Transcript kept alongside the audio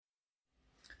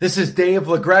This is Dave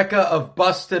LaGreca of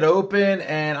Busted Open,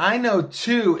 and I know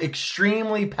two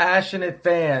extremely passionate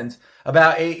fans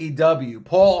about AEW,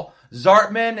 Paul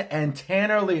Zartman and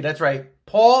Tanner Lee. That's right,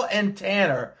 Paul and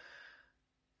Tanner.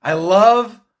 I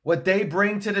love what they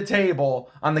bring to the table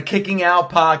on the Kicking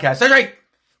Out podcast. That's right,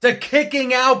 the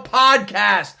Kicking Out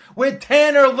podcast with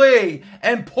Tanner Lee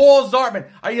and Paul Zartman.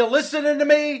 Are you listening to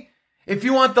me? If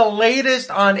you want the latest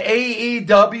on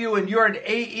AEW and you're an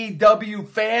AEW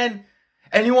fan,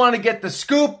 and you want to get the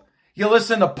scoop, you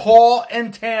listen to Paul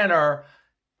and Tanner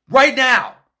right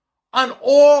now on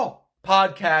all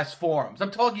podcast forums.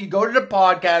 I'm talking, you go to the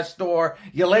podcast store,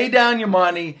 you lay down your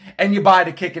money, and you buy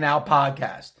the Kicking Out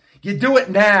podcast. You do it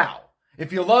now.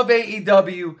 If you love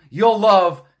AEW, you'll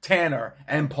love Tanner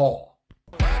and Paul.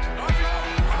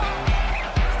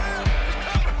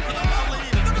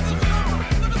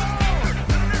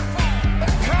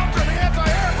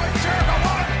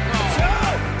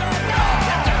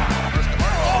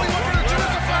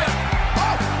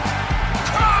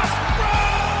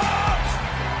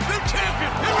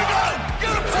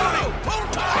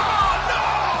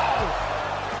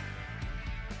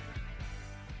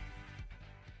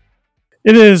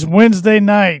 It is Wednesday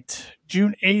night,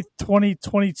 June 8th,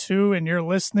 2022, and you're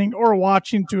listening or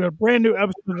watching to a brand new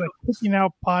episode of the Kicking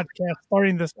Out podcast.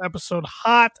 Starting this episode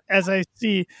hot as I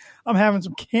see. I'm having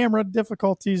some camera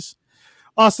difficulties.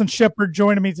 Austin Shepard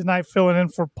joining me tonight, filling in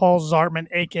for Paul Zartman,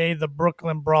 a.k.a. the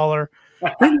Brooklyn Brawler.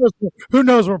 Who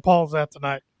knows where Paul's at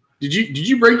tonight? Did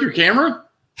you break your camera?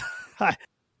 Hi.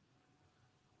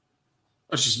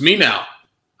 That's just me now.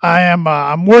 I am.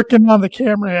 I'm working on the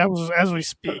camera as we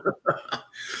speak.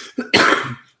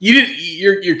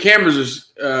 Your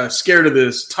cameras are scared of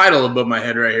this title above my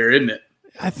head right here, isn't it?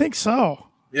 I think so.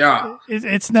 Yeah,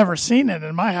 it's never seen it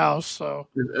in my house, so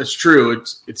that's true.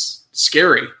 It's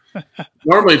scary.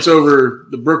 Normally, it's over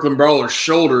the Brooklyn Brawler's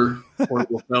shoulder, poor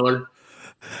little feller.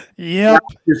 Yep,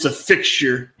 it's a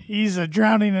fixture. He's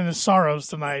drowning in his sorrows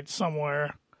tonight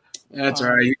somewhere. That's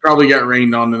all right. He probably got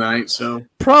rained on tonight, so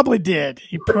probably did.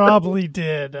 He probably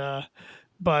did.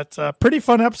 But pretty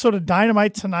fun episode of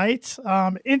Dynamite tonight.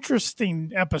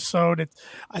 Interesting episode.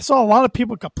 I saw a lot of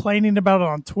people complaining about it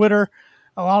on Twitter.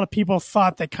 A lot of people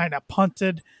thought they kind of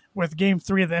punted with Game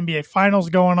 3 of the NBA Finals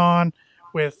going on,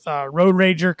 with Road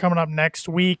Rager coming up next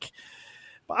week.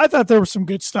 But I thought there was some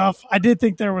good stuff. I did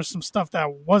think there was some stuff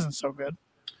that wasn't so good.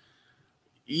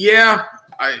 Yeah,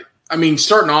 I mean,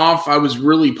 starting off, I was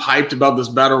really hyped about this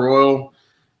Battle Royal.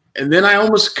 And then I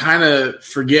almost kind of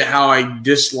forget how I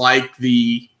dislike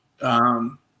the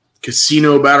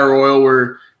Casino Battle Royal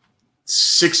where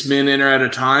 6 men enter at a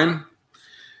time.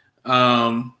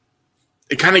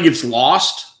 It kind of gets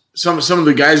lost. Some of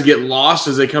the guys get lost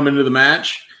as they come into the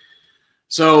match.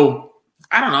 So,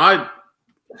 I don't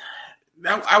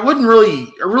know. I wasn't really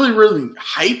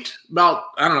hyped about,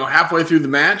 halfway through the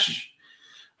match.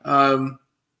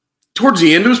 Towards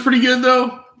the end, it was pretty good,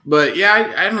 though. But,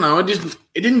 yeah, I don't know. It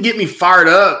didn't get me fired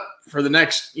up for the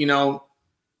next, hour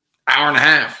and a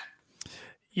half.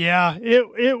 Yeah,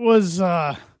 it was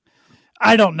I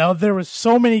don't know. There was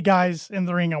so many guys in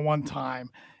the ring at one time.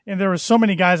 And there were so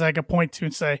many guys I could point to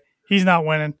and say, he's not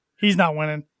winning. He's not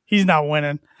winning. He's not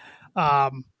winning.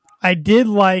 I did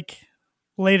like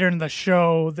later in the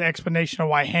show the explanation of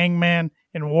why Hangman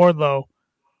and Wardlow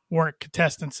weren't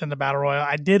contestants in the Battle Royal.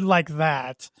 I did like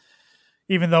that.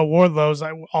 Even though Wardlow's,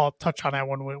 I'll touch on that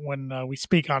when we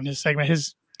speak on his segment.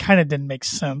 His kind of didn't make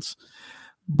sense.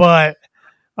 But,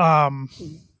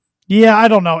 yeah, I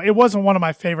don't know. It wasn't one of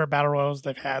my favorite Battle Royals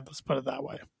they've had. Let's put it that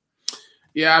way.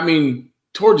 Yeah, I mean,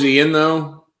 towards the end,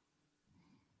 though,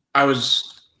 after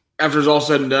it's all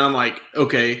said and done, like,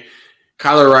 okay,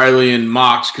 Kyle O'Reilly and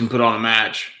Mox can put on a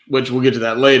match, which we'll get to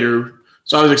that later.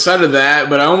 So I was excited for that,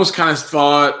 but I almost kind of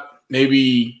thought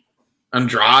maybe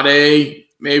Andrade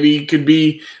maybe could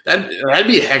be that'd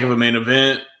be a heck of a main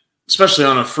event, especially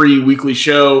on a free weekly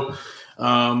show.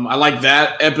 I like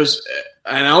that episode,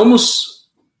 and I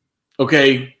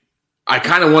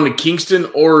kind of wanted Kingston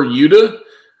or Yuta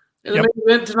in the main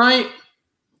event tonight.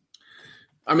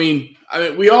 I mean,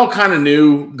 we all kind of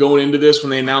knew going into this when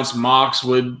they announced Mox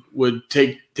would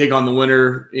take on the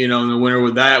winner, and the winner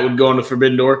with that would go into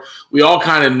Forbidden Door. We all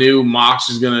kind of knew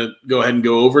Mox is going to go ahead and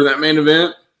go over that main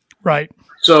event. Right.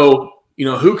 So,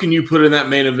 who can you put in that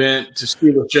main event to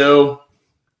steal the show?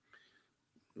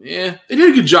 Yeah, they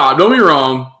did a good job. Don't be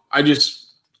wrong. We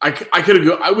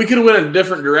could have went in a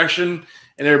different direction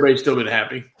and everybody's still been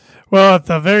happy. Well, at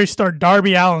the very start,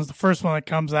 Darby Allin's the first one that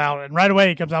comes out, and right away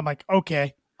he comes out, I'm like,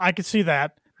 okay, I can see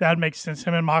that. That makes sense.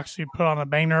 Him and Moxley put on a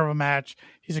banger of a match.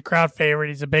 He's a crowd favorite.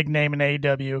 He's a big name in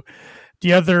AEW.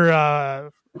 The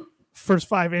other first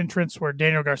 5 entrants were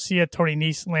Daniel Garcia, Tony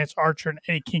Nese, Lance Archer, and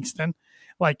Eddie Kingston.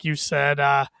 Like you said,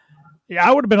 I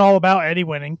would have been all about Eddie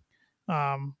winning.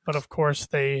 But, of course,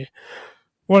 they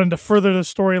wanted to further the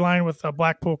storyline with the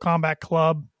Blackpool Combat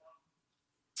Club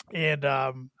and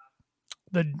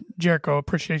the Jericho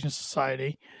Appreciation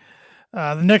Society.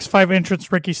 The next 5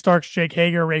 entrants, Ricky Starks, Jake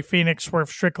Hager, Ray Phoenix, Swerve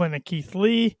Strickland, and Keith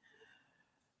Lee.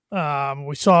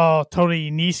 We saw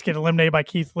Tony Nese get eliminated by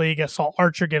Keith Lee. I saw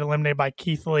Archer get eliminated by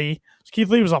Keith Lee. So Keith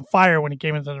Lee was on fire when he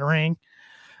came into the ring.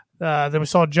 Then we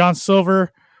saw John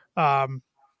Silver,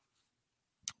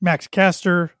 Max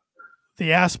Caster,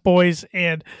 the Ass Boys,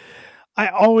 and I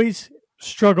always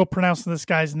struggle pronouncing this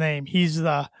guy's name. He's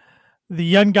the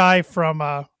young guy from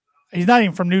he's not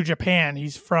even from New Japan.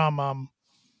 He's from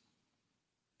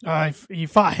he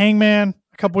fought Hangman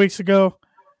a couple weeks ago.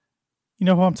 You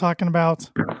know who I'm talking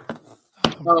about? It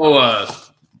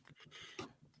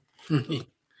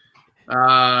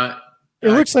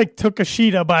looks like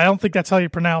Takeshita, but I don't think that's how you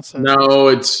pronounce it. No,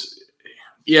 it's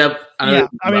yep. I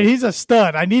mean, he's a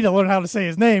stud. I need to learn how to say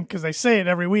his name because they say it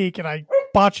every week, and I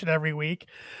botch it every week.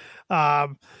 I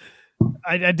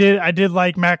did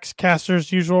like Max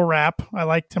Caster's usual rap. I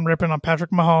liked him ripping on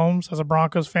Patrick Mahomes. As a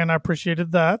Broncos fan, I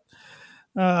appreciated that.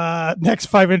 Next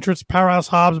 5 entrants, Powerhouse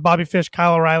Hobbs, Bobby Fish,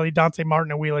 Kyle O'Reilly, Dante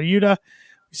Martin, and Wheeler Yuta.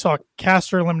 We saw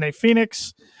Caster eliminate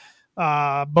Phoenix.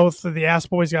 Both of the Ass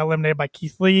Boys got eliminated by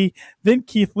Keith Lee. Then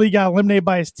Keith Lee got eliminated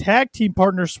by his tag team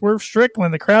partner, Swerve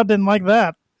Strickland. The crowd didn't like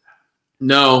that.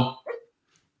 No,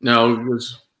 it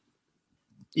was.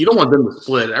 You don't want them to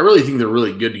split. I really think they're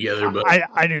really good together. But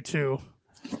I do too.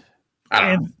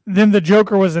 And then the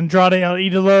Joker was Andrade El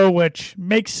Idolo, which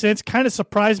makes sense. Kind of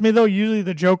surprised me, though. Usually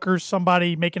the Joker's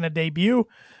somebody making a debut,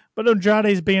 but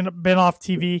Andrade's been off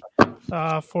TV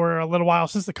for a little while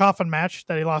since the coffin match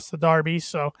that he lost to Darby.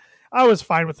 So I was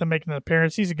fine with him making an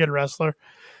appearance. He's a good wrestler.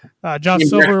 John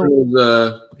Silver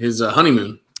was his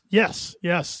honeymoon. Yes.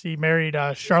 He married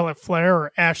Charlotte Flair,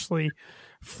 or Ashley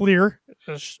Fleer,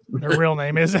 as her real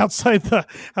name is, outside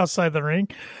the ring.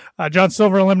 John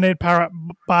Silver eliminated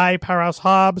by Powerhouse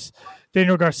Hobbs.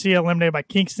 Daniel Garcia eliminated by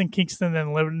Kingston. Kingston then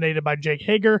eliminated by Jake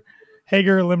Hager.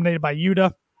 Hager eliminated by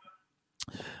Yuta.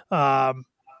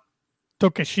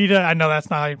 Takeshita, I know that's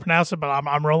not how you pronounce it, but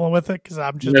I'm rolling with it because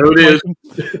I'm just. No, it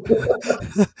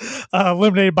is.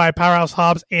 Eliminated by Powerhouse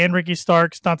Hobbs and Ricky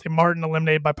Starks. Dante Martin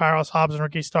eliminated by Powerhouse Hobbs and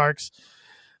Ricky Starks.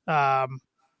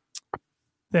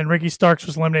 Then Ricky Starks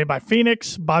was eliminated by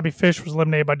Phoenix. Bobby Fish was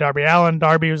eliminated by Darby Allin.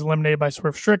 Darby was eliminated by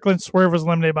Swerve Strickland. Swerve was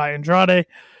eliminated by Andrade.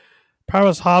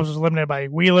 Powerhouse Hobbs was eliminated by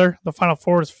Wheeler. The final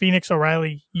 4 was Phoenix,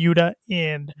 O'Reilly, Yuta,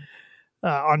 and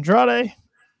Andrade.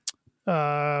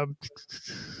 Let's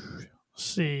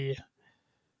see.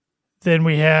 Then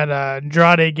we had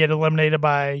Andrade get eliminated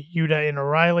by Yuta and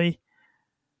O'Reilly.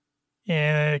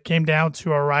 And it came down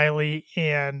to O'Reilly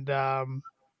and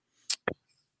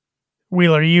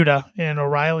Wheeler Yuta, and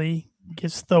O'Reilly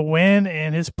gets the win,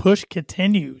 and his push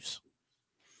continues.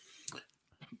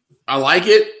 I like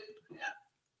it.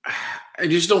 I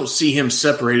just don't see him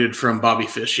separated from Bobby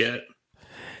Fish yet.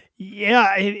 Yeah.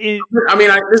 I mean,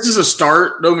 this is a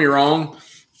start. Don't get me wrong.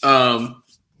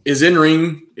 His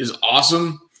in-ring is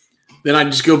awesome. Then I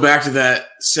just go back to that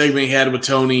segment he had with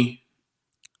Tony.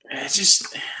 It's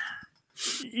just...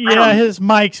 Yeah, his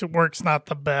mic's work's not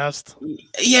the best.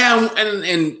 Yeah,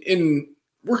 and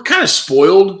we're kind of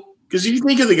spoiled because if you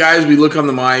think of the guys we look on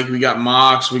the mic, we got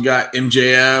Mox, we got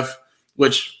MJF,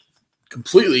 which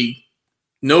completely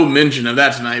no mention of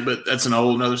that tonight, but that's an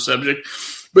whole another subject.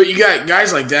 But you got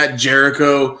guys like that,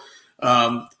 Jericho,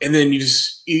 and then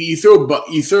you throw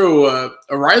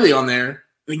O'Reilly on there.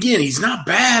 And again, he's not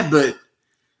bad, but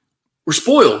we're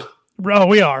spoiled. Bro,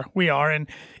 we are, and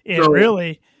so,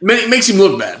 really. It makes him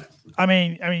look bad. I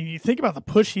mean, you think about the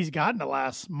push he's gotten the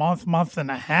last month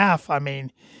and a half. I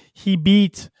mean, he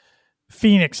beat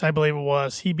Phoenix, I believe it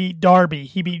was. He beat Darby.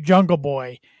 He beat Jungle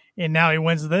Boy. And now he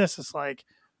wins this. It's like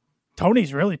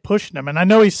Tony's really pushing him. And I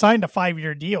know he signed a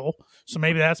 5-year deal, so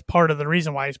maybe that's part of the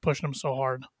reason why he's pushing him so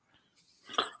hard.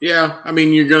 Yeah, I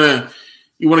mean, you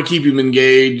want to keep him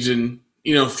engaged. And,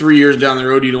 3 years down the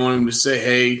road, you don't want him to say,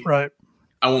 hey, right,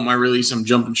 I want my release. I'm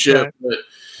jumping ship. Right. But,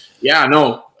 yeah,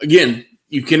 no, again,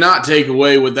 you cannot take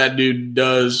away what that dude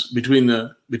does between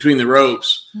the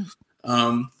ropes.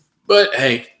 But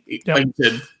hey, like you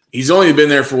said, he's only been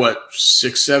there for what,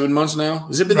 6-7 months now?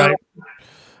 Has it been right.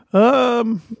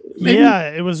 that? Yeah,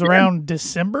 it was around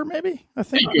December, maybe. I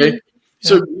think. Okay.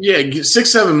 So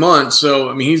 6-7 months. So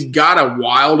I mean, he's got a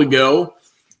while to go.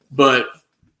 But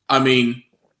I mean,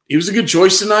 he was a good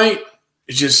choice tonight.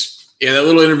 It's just that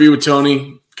little interview with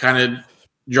Tony kind of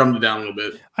drummed it down a little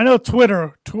bit. I know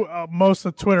most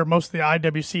of the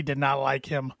IWC did not like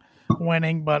him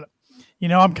winning, but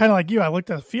I'm kind of like you. I looked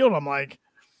at the field. I'm like,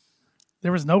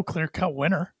 there was no clear-cut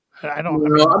winner. I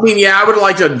would have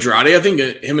liked Andrade.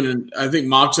 I think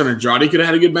Mox and Andrade could have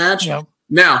had a good match. Yeah.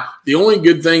 Now, the only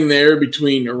good thing there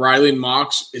between O'Reilly and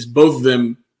Mox is both of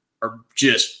them are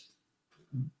just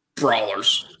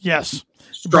brawlers. Yes.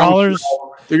 Brawlers.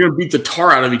 They're going to beat the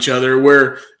tar out of each other,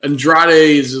 where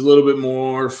Andrade is a little bit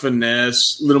more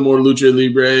finesse, a little more lucha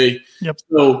libre. Yep.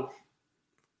 So,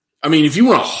 if you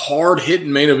want a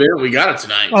hard-hitting main event, we got it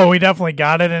tonight. Oh, we definitely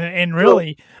got it. And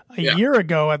really, a year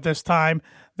ago at this time,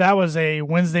 that was a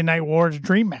Wednesday Night Wars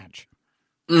dream match.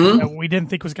 Mm-hmm. That we didn't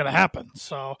think was going to happen.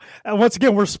 So, once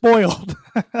again, we're spoiled.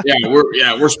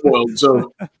 we're spoiled.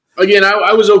 So, again,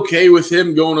 I was okay with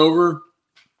him going over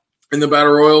in the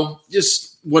Battle Royal.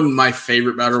 Just wasn't my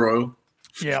favorite Battle Royal.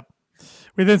 Yep.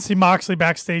 We then see Moxley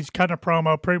backstage cutting a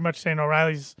promo, pretty much saying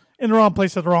O'Reilly's in the wrong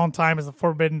place at the wrong time as the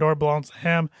Forbidden Door belongs to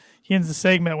him. He ends the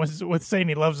segment with saying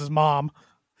he loves his mom.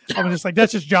 I'm just like,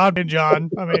 that's just John and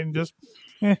John.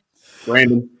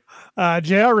 Random.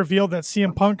 JR revealed that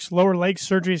CM Punk's lower leg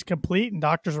surgery is complete, and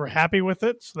doctors were happy with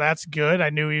it, so that's good. I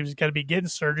knew he was going to be getting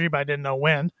surgery, but I didn't know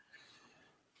when.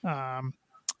 And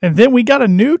then we got a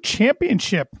new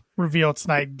championship revealed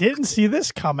tonight. Didn't see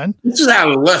this coming. This is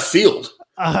out of left field.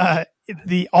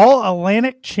 The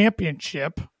All-Atlantic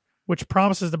Championship, which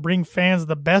promises to bring fans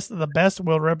the best of the best,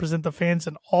 will represent the fans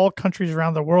in all countries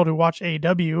around the world who watch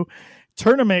AEW.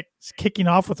 Tournament is kicking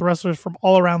off with wrestlers from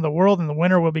all around the world, and the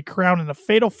winner will be crowned in a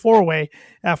fatal four-way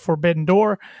at Forbidden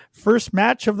Door. First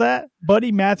match of that,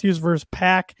 Buddy Matthews versus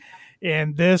Pac,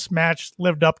 and this match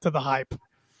lived up to the hype.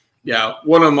 Yeah,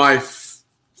 one of my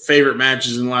favorite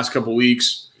matches in the last couple of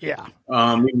weeks. Yeah.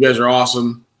 You guys are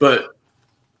awesome. But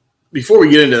before we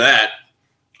get into that,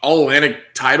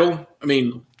 All-Atlantic title,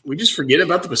 we just forget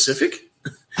about the Pacific?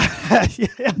 You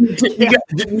got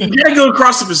to go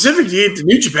across the Pacific to get to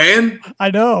New Japan.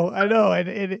 I know.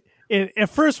 And at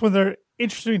first, when they're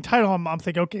introducing title, I'm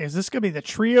thinking, okay, is this going to be the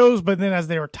trios? But then as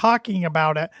they were talking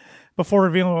about it before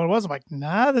revealing what it was, I'm like,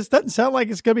 nah, this doesn't sound like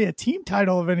it's going to be a team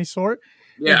title of any sort.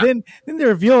 Yeah. And then they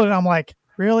reveal it, and I'm like,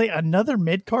 really? Another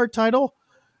mid-card title?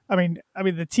 I mean,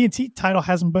 the TNT title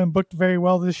hasn't been booked very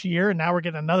well this year, and now we're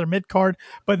getting another mid-card.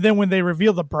 But then when they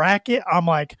reveal the bracket, I'm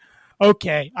like,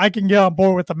 okay, I can get on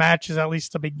board with the matches at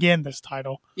least to begin this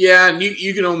title. Yeah, and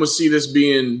you can almost see this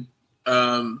being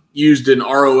used in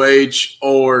ROH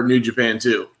or New Japan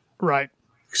too. Right.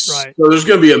 So there's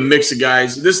going to be a mix of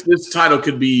guys. This title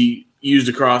could be used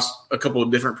across a couple of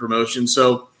different promotions.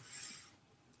 So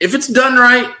if it's done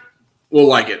right, we'll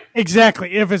like it.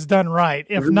 Exactly, if it's done right.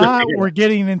 If not, we're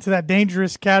getting into that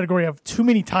dangerous category of too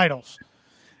many titles.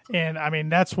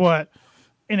 And, that's what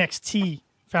NXT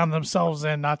found themselves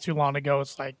in not too long ago.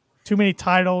 It's like too many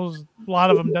titles. A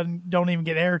lot of them don't even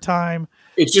get airtime.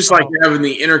 It's just like having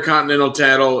the Intercontinental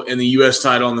title and the U.S.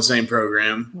 title on the same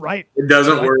program. Right. It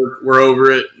doesn't work. We're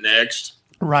over it. Next.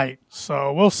 Right.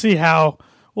 So we'll see how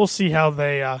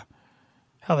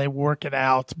they work it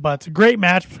out. But it's a great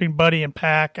match between Buddy and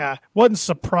Pac. Wasn't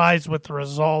surprised with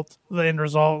the end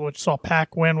result, which saw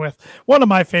Pac win with one of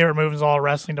my favorite moves in all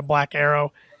wrestling, the Black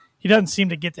Arrow. He doesn't seem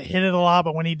to get to hit it a lot,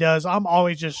 but when he does, I'm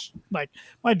always just like,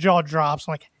 my jaw drops.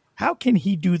 I'm like, how can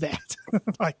he do that?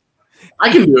 I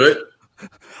can do it.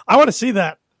 I want to see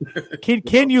that.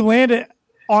 Can you land it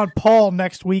on Paul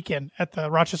next weekend at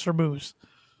the Rochester Moves?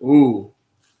 Ooh.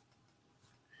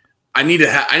 I need to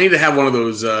have one of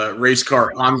those race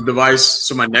car Hans device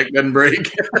so my neck doesn't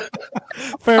break.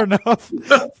 Fair enough.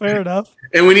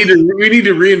 And we need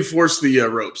to reinforce the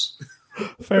ropes.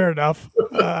 Fair enough.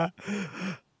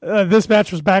 This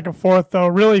match was back and forth, though.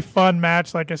 Really fun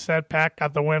match. Like I said, Pac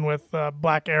got the win with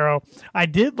Black Arrow. I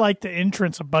did like the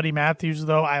entrance of Buddy Matthews,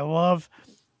 though. I love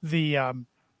the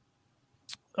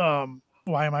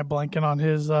why am I blanking on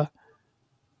his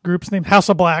group's name? House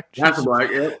of Black. House of Black,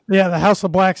 yeah. Yeah, the House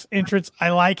of Black's entrance. I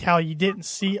like how you didn't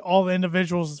see all the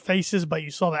individuals' faces, but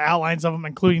you saw the outlines of them,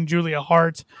 including Julia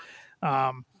Hart.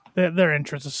 Their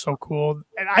entrance is so cool.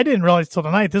 And I didn't realize till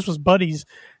tonight this was Buddy's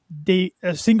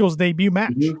singles debut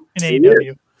match in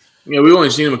AEW. Yeah, we've only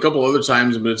seen him a couple other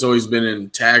times, but it's always been in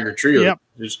tag or trio. Yep.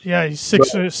 He's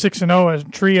 6-0 as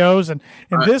trios, and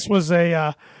right. This was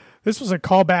a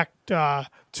callback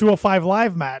 205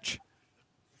 Live match.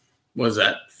 Was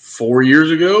that 4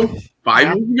 years ago?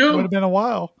 5 years ago? It would have been a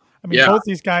while. I mean, both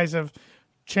these guys have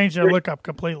changed their look up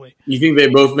completely. You think they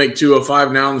both make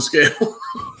 205 now on the scale?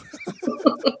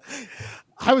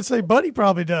 I would say Buddy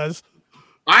probably does.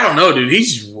 I don't know, dude.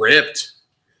 He's ripped.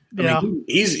 Yeah. mean,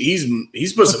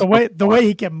 he's put But some the way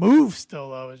he can move still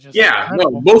though is just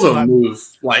incredible. both of them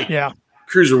move like Yeah.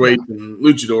 cruiserweights and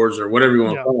luchadors or whatever you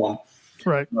want to call them.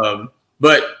 Right.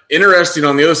 But interesting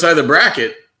on the other side of the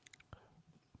bracket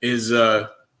is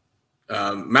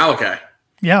Malachi.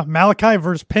 Yeah, Malachi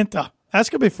versus Penta. That's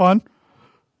gonna be fun.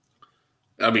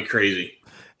 That'd be crazy.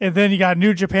 And then you got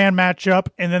New Japan matchup,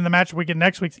 and then the match we get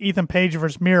next week's Ethan Page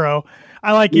versus Miro.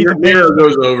 I like Ethan Page. Miro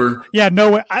goes over. Yeah,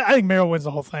 no way. I think Miro wins the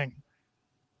whole thing.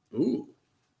 Ooh.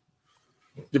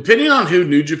 Depending on who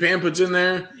New Japan puts in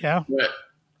there, yeah, but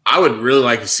I would really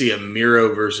like to see a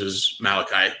Miro versus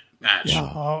Malachi match.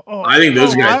 Yeah. I think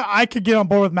those guys. I could get on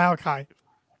board with Malachi.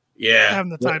 Yeah, having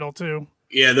the title too.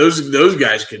 Yeah, those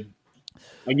guys could.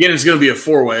 Again, it's going to be a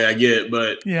 4-way. I get it,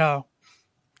 but yeah.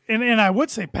 And I would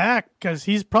say Pac because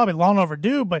he's probably long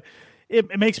overdue, but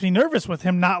it makes me nervous with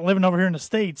him not living over here in the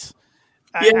States.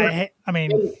 Yeah. I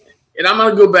mean, and I'm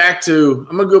gonna go back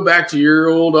to your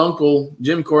old uncle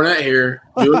Jim Cornette here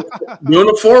doing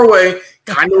a 4-way,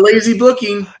 kind of lazy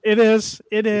booking. It is.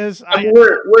 I mean,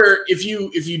 where if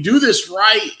you do this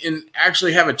right and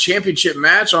actually have a championship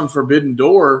match on Forbidden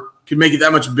Door, could make it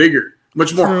that much bigger,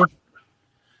 much more.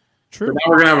 True. But now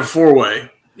we're gonna have a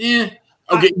 4-way. Yeah.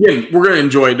 Okay, again, we're going to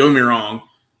enjoy it. Don't get me wrong,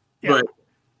 but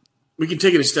we can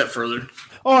take it a step further.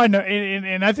 Oh, I know,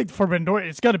 and I think Forbidden Door,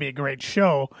 it's got to be a great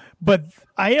show. But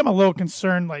I am a little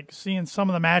concerned, like seeing some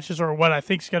of the matches or what I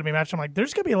think is going to be a match. I'm like,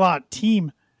 there's going to be a lot of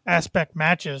team aspect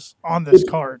matches on this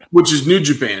card, which is New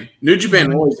Japan. New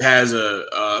Japan always has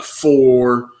a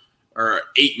 4 or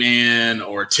 8-man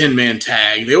or a 10-man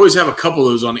tag. They always have a couple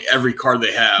of those on every card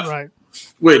they have, right?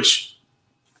 Which.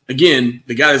 Again,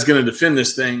 the guy that's going to defend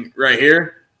this thing right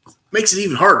here makes it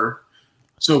even harder.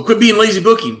 So quit being lazy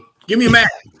booking. Give me a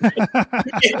match. Give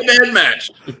me a bad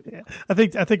match. Yeah, I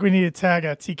think we need to tag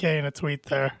a TK in a tweet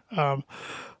there.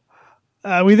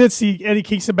 We did see Eddie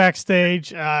Kingston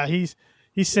backstage.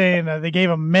 He's saying they gave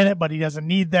him a minute, but he doesn't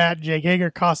need that. Jake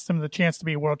Hager cost him the chance to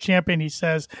be world champion. He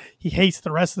says he hates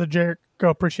the rest of the Jericho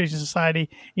Appreciation Society.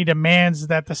 He demands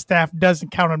that the staff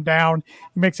doesn't count him down.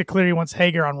 He makes it clear he wants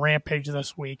Hager on Rampage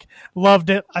this week. Loved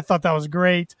it. I thought that was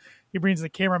great. He brings the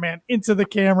cameraman into the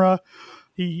camera.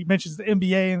 He mentions the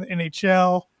NBA and the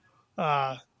NHL.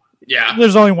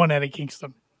 There's only one Eddie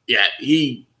Kingston. Yeah,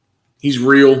 he's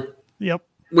real. Yep.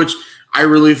 Which I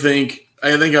really think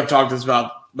I've talked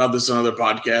about this on other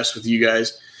podcasts with you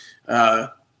guys.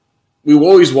 We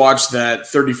always watched that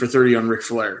 30 for 30 on Ric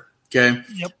Flair. Okay.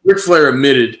 Yep. Ric Flair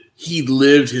admitted he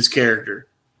lived his character.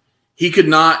 He could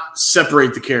not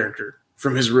separate the character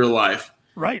from his real life.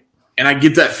 Right. And I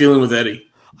get that feeling with Eddie.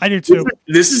 I do too.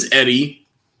 This is Eddie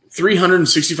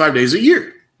 365 days a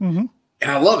year. Mm-hmm.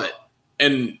 And I love it.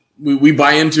 And we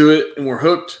buy into it and we're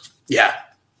hooked. Yeah.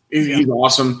 He's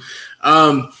awesome.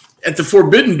 At the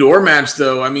Forbidden Door match,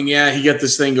 though, I mean, yeah, he got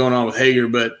this thing going on with Hager,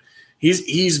 but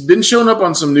he's been showing up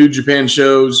on some New Japan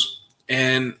shows,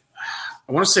 and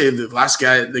I want to say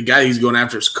the guy he's going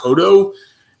after is Kodo.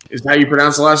 Is that how you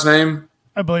pronounce the last name?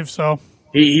 I believe so.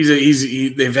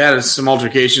 They've had some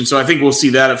altercation, so I think we'll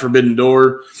see that at Forbidden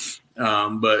Door.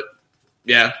 But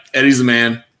yeah, Eddie's the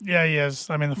man. Yeah, he is.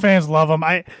 I mean, the fans love him.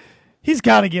 He's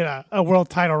got to get a world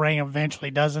title reign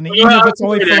eventually, doesn't he? Even if it's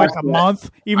only for like a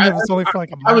month.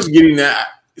 I was getting that.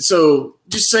 So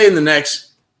just say in the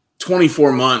next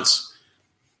 24 months.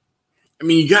 I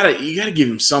mean, you gotta give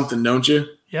him something, don't you?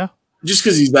 Yeah. Just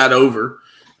because he's that over.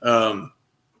 I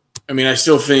mean, I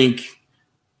still think.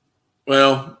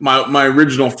 Well, my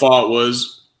original thought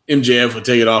was MJF would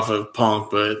take it off of Punk,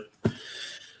 but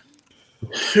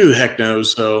who the heck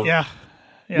knows? So yeah.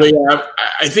 But yeah,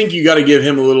 I think you got to give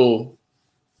him a little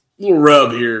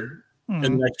rub here in the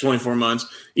next 24 months.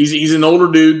 He's an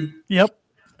older dude. Yep.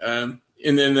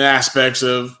 In the aspects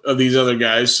of these other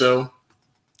guys, so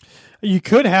you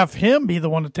could have him be the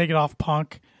one to take it off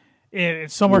Punk.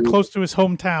 It's somewhere close to his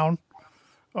hometown,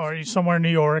 or somewhere in New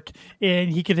York, and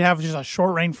he could have just a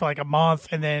short reign for like a month,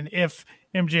 and then if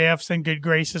MJF's in good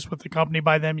graces with the company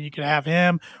by then, you could have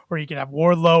him, or you could have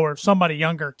Wardlow, or somebody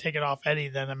younger take it off Eddie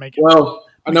then and make it. Well,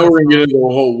 I know we're going to get into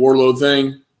the whole Wardlow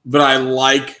thing, but I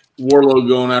like Wardlow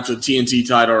going after the TNT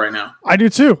title right now. I do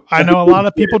too. I know a lot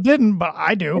of people didn't, but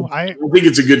I do. I think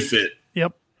it's a good fit.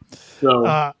 Yep.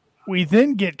 So we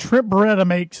then get Trip Beretta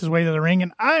makes his way to the ring,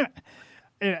 and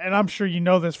I'm sure you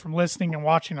know this from listening and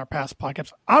watching our past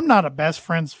podcasts. I'm not a Best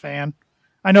Friends fan.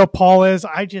 I know Paul is.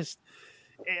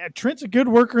 Trent's a good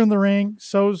worker in the ring.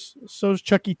 So's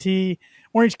Chucky T.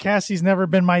 Orange Cassidy's never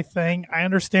been my thing. I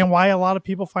understand why a lot of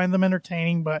people find them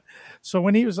entertaining, but so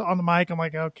when he was on the mic, I'm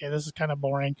like, okay, this is kind of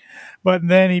boring. But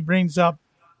then he brings up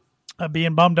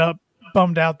being bummed up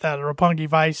bummed out that Roppongi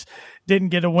Vice didn't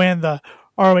get to win the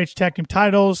ROH Tag Team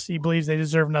titles. He believes they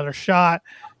deserve another shot.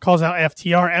 Calls out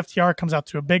FTR. FTR comes out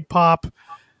to a big pop.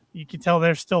 You can tell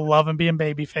they're still loving being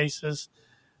baby faces.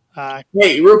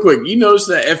 Hey, real quick, you notice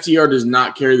that FTR does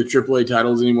not carry the AAA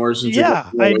titles anymore? Since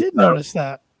I did notice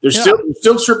that. They're still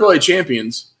AAA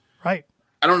champions. Right.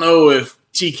 I don't know if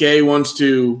TK wants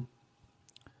to.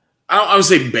 I would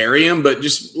say bury him, but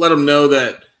just let him know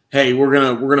that hey, we're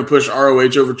gonna push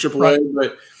ROH over AAA. Right.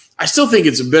 But I still think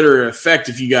it's a better effect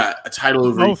if you got a title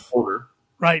over each shoulder.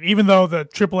 Right. Even though the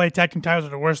AAA tag team titles are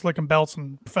the worst looking belts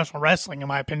in professional wrestling, in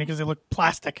my opinion, because they look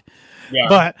plastic.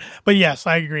 Yeah. But yes,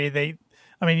 I agree. The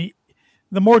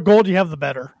more gold you have, the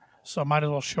better. So might as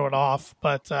well show it off.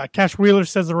 But Cash Wheeler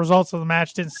says the results of the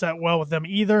match didn't set well with them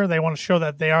either. They want to show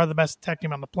that they are the best tag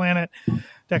team on the planet.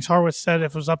 Dex Harwood said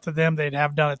if it was up to them, they'd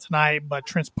have done it tonight. But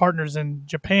Trent's partner's in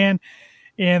Japan,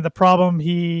 and the problem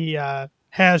he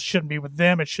has shouldn't be with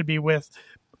them. It should be with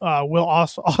Will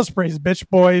Ospreay's Bitch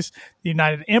Boys. The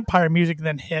United Empire music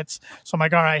then hits. So I'm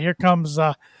like, all right, here comes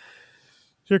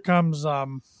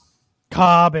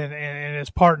Cobb and his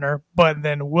partner, but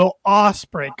then Will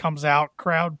Ospreay comes out,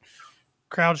 crowd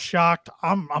shocked.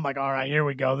 I'm like, all right, here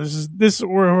we go. This is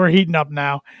we're heating up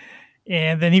now.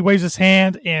 And then he waves his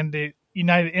hand, and the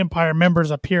United Empire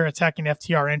members appear attacking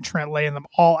FTR and Trent, laying them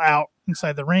all out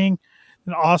inside the ring.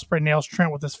 Then Ospreay nails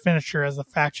Trent with his finisher as the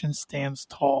faction stands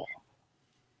tall.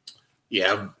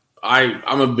 Yeah,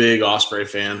 I'm a big Ospreay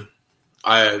fan.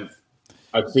 I've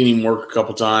seen him work a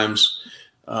couple times.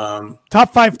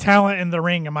 Top 5 talent in the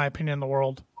ring, in my opinion, in the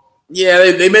world. Yeah,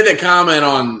 they made that comment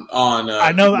on.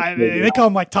 I know they call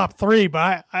him like top 3,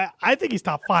 but I think he's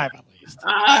top 5 at least.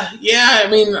 Yeah,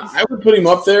 I would put him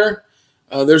up there.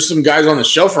 There's some guys on the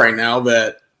shelf right now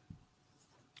that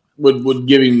would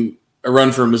give him a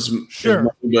run for his money,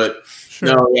 but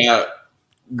no, yeah,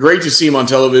 great to see him on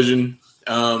television.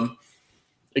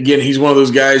 Again, he's one of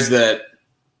those guys that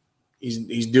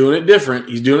he's doing it different.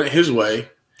 He's doing it his way.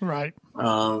 Right.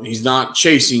 He's not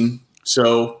chasing.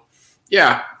 So,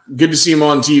 yeah, good to see him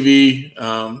on TV.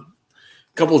 A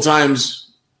couple of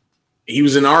times he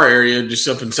was in our area, just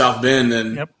up in South Bend,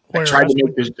 and I tried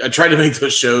to make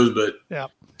those shows, but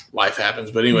life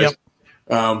happens. But anyways,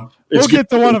 we'll get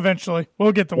the one eventually.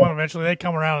 They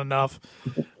come around enough.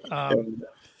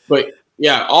 But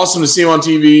yeah, awesome to see him on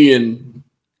TV, and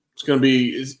it's going to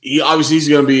be. He's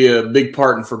going to be a big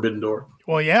part in Forbidden Door.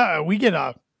 Well, yeah, we get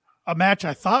a match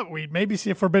I thought we'd maybe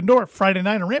see a Forbidden Door Friday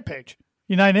night on Rampage.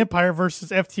 United Empire versus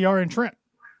FTR and Trent.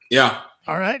 Yeah.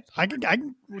 All right. I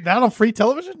can that on free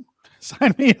television?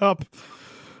 Sign me up.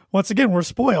 Once again, we're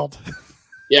spoiled.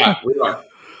 Yeah, we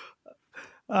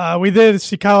are. We did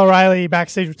see Kyle O'Reilly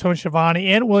backstage with Tony Schiavone,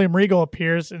 and William Regal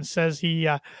appears and says he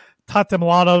taught them a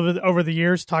lot over the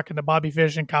years, talking to Bobby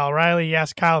Fish and Kyle O'Reilly. He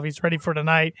asked Kyle if he's ready for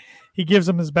tonight. He gives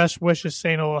him his best wishes,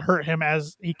 saying it will hurt him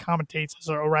as he commentates as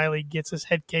O'Reilly gets his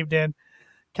head caved in.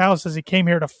 Kyle says he came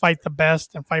here to fight the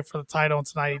best and fight for the title, and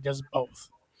tonight he does both.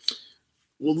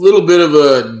 Well, a little bit of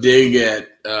a dig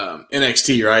at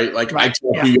NXT, right? Like I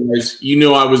told you guys,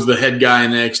 I was the head guy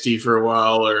in NXT for a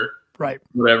while, or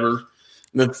whatever.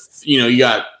 You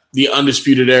got the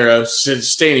Undisputed Era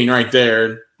standing right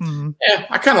there. Mm-hmm. Yeah,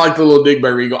 I kind of like the little dig by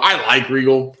Regal. I like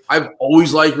Regal. I've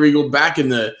always liked Regal back in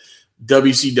the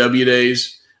WCW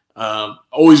days.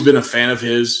 Always been a fan of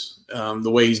his, the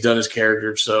way he's done his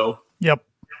character. So, yep.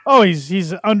 Oh,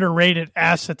 he's an underrated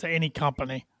asset to any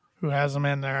company who has him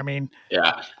in there. I mean,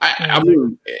 yeah. I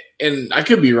mean, and I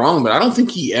could be wrong, but I don't think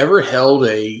he ever held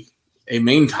a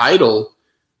main title,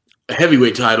 a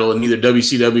heavyweight title in either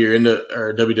WCW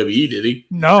or WWE, did he?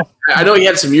 No. I know he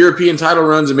had some European title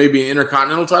runs and maybe an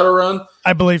Intercontinental title run.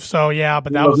 I believe so, yeah,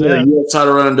 but that was it. A US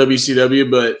title run in WCW,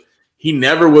 but he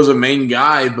never was a main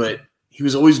guy, but he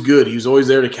was always good. He was always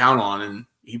there to count on, and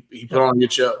he put on a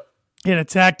good show. He had a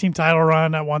tag team title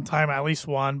run at one time, at least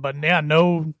one, but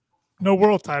no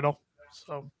world title.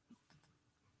 So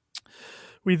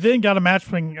we then got a match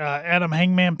between Adam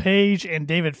Hangman Page and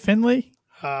David Finlay.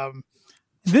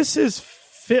 This is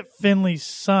Fit Finlay's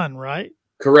son, right?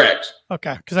 Correct.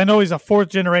 Okay, because I know he's a 4th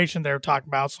generation they were talking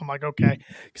about, so I'm like, okay.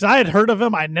 Because I had heard of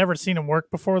him. I'd never seen him work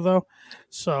before, though.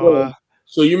 So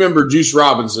so you remember Juice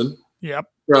Robinson? Yep.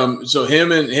 So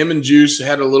him and Juice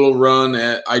had a little run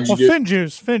at IGW. Well, Finn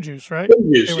Juice, right?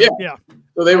 Finn Juice, yeah.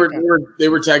 So they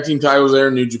were tag team titles there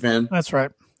in New Japan. That's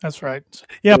right.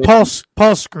 Yeah, Paul's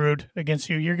screwed against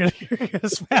you. You're gonna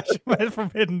smash him at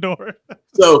Forbidden Door.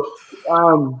 So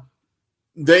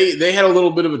they had a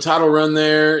little bit of a title run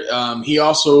there. He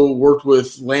also worked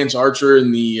with Lance Archer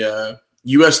in the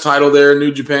U.S. title there in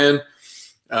New Japan.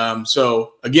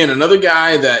 So again, another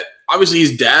guy that obviously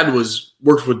his dad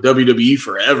worked with WWE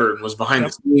forever and was behind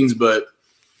the scenes, but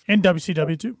and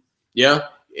WCW too. Yeah,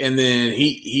 and then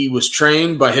he was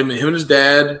trained by him and his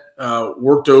dad.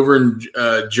 Worked over in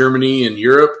Germany and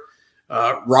Europe.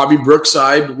 Robbie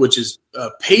Brookside, which is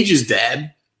Paige's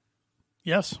dad,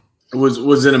 yes,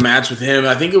 was in a match with him.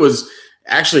 I think it was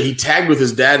actually he tagged with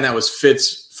his dad, and that was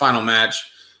Fitz's final match.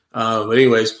 But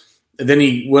anyways, and then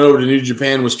he went over to New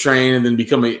Japan, was trained, and then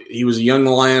he was a young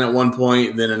lion at one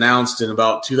point. Then announced in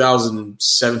about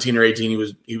 2017 or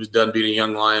 18 he was done being a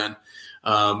young lion,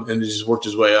 and just worked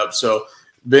his way up. So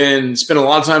spent a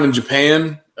lot of time in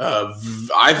Japan.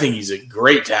 I think he's a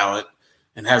great talent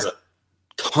and has a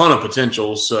ton of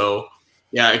potential. So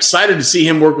yeah, excited to see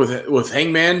him work with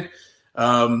Hangman.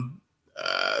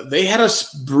 They had a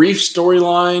brief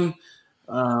storyline.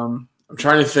 I'm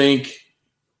trying to think.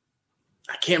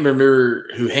 I can't remember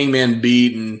who Hangman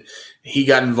beat, and he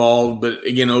got involved. But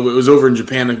again, it was over in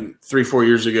Japan 3-4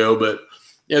 years ago. But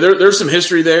yeah, there's some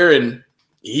history there, and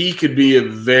he could be a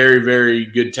very, very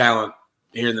good talent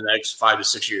here in the next 5 to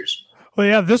 6 years. Well,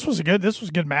 yeah, this was a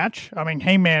good match. I mean,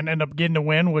 Hangman ended up getting the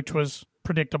win, which was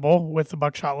predictable with the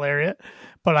buckshot lariat,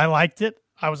 but I liked it.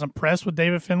 I was impressed with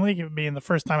David Finlay, it being the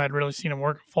first time I'd really seen him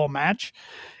work a full match.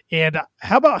 And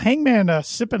how about Hangman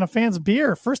sipping a fan's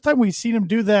beer? First time we've seen him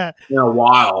do that in a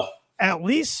while. At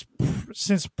least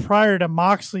since prior to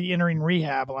Moxley entering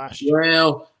rehab last year.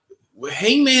 Well,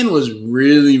 Hangman was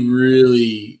really,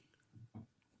 really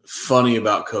funny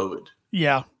about COVID.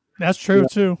 Yeah, that's true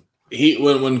too.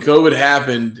 When COVID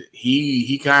happened,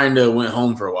 he kind of went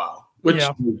home for a while, which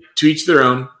to each their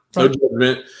own, no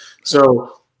judgment.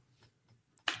 So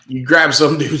you grab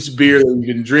some dude's beer that you've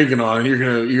been drinking on, and you're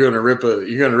gonna rip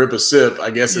a sip. I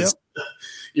guess it's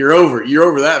you're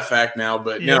over that fact now.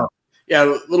 But no,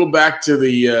 a little back to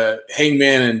the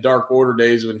Hangman and Dark Order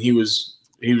days when he was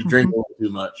drinking too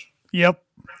much. Yep.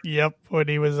 When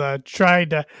he was trying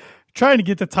to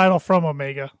get the title from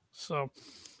Omega. So,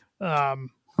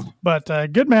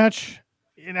 but good match.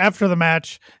 And after the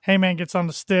match, Hangman gets on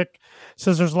the stick,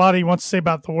 says there's a lot he wants to say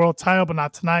about the world title, but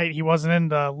not tonight. He wasn't in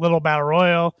the Little Battle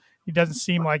Royal. He doesn't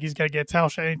seem like he's going to get a title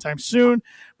shot anytime soon,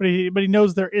 but he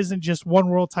knows there isn't just one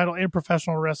world title in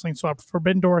professional wrestling. So at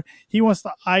Forbidden Door, he wants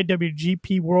the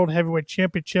IWGP World Heavyweight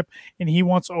Championship, and he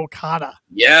wants Okada.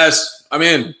 Yes, I'm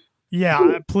in.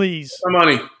 Yeah, please. Some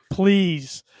money.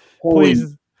 Please.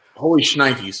 Holy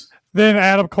shnikes. Then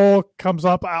Adam Cole comes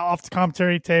up off the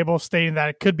commentary table stating that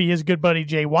it could be his good buddy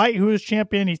Jay White who is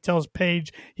champion. He tells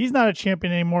Paige he's not a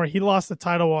champion anymore. He lost the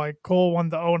title while Cole won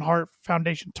the Owen Hart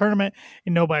Foundation tournament,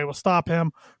 and nobody will stop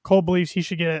him. Cole believes he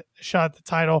should get a shot at the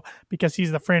title because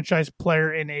he's the franchise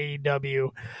player in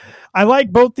AEW. I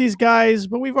like both these guys,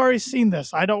 but we've already seen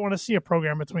this. I don't want to see a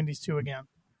program between these two again.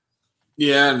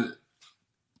 Yeah,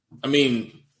 I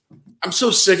mean, I'm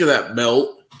so sick of that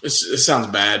belt. It sounds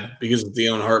bad because it's the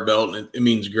Owen Hart belt, and it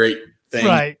means great things.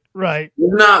 Right. It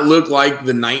does not look like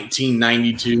the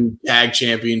 1992 tag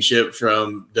championship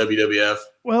from WWF.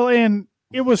 Well, and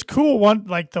it was cool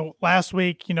like the last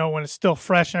week, when it's still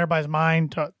fresh in everybody's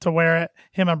mind to wear it,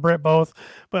 him and Britt both.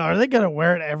 But are they going to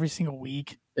wear it every single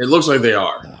week? It looks like they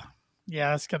are.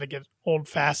 Yeah, it's going to get old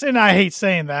fast. And I hate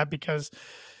saying that because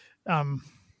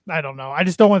I don't know. I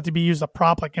just don't want it to be used a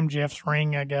prop like MJF's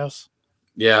ring, I guess.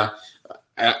 Yeah.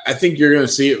 I think you're going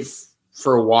to see it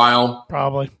for a while,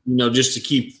 probably. Just to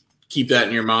keep that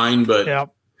in your mind.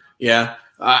 But yeah,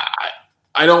 I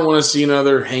don't want to see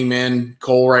another Hangman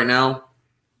Cole right now.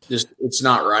 Just it's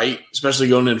not right, especially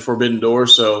going into Forbidden Door.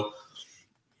 So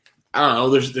I don't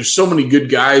know. There's so many good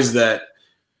guys that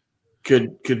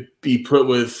could be put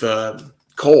with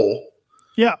Cole.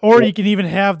 Yeah, or you can even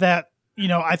have that.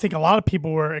 I think a lot of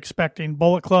people were expecting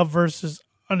Bullet Club versus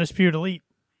Undisputed Elite.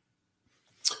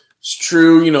 It's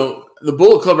true. The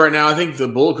Bullet Club right now, I think the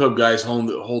Bullet Club guys hold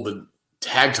the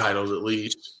tag titles at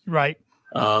least. Right.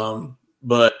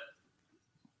 But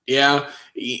yeah.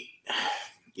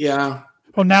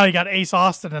 Well, now you got Ace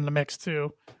Austin in the mix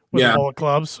too with the Bullet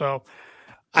Club. So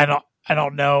I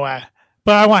don't know.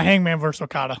 But I want Hangman versus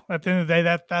Okada. At the end of the day,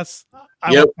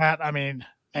 want that. I mean,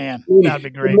 man, that'd be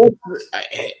great.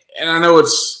 And I know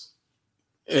it's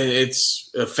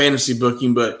a fantasy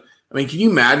booking, but I mean, can you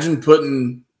imagine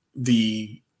putting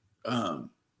the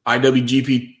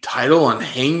IWGP title on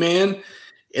Hangman,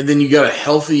 and then you got a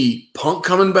healthy Punk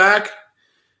coming back,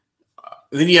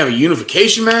 and then you have a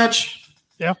unification match?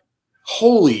 Yeah.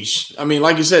 I mean,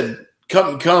 like you said,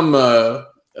 come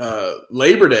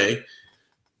Labor Day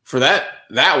for that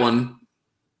one.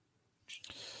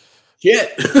 Yeah.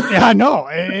 Yeah, I know.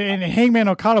 And Hangman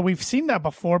Okada, we've seen that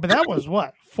before, but that was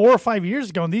 4 or 5 years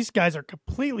ago, and these guys are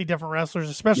completely different wrestlers,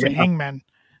 especially Hangman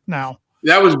now.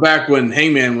 That was back when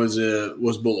Hangman was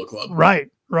Bullet Club.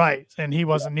 Right. And he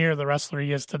wasn't near the wrestler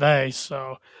he is today.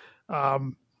 So,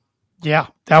 yeah,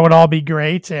 that would all be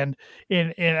great. And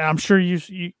I'm sure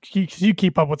you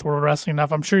keep up with World Wrestling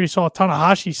enough. I'm sure you saw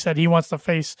Tanahashi said he wants to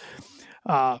face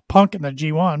Punk in the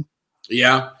G1.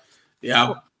 Yeah.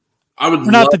 I would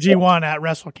not the G1 at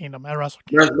Wrestle Kingdom. Wrestle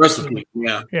Kingdom,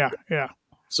 yeah.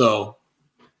 So,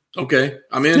 okay,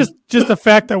 I'm in. Just the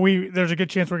fact that there's a good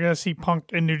chance we're going to see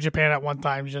Punk in New Japan at one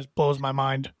time just blows my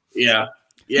mind. Yeah.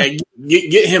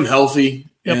 Get him healthy,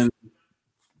 and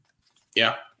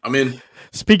I'm in.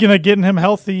 Speaking of getting him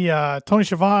healthy, Tony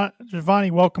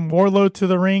Schiavone welcomed Wardlow to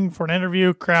the ring for an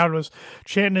interview. Crowd was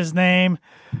chanting his name.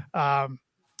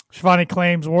 Schiavone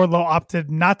claims Wardlow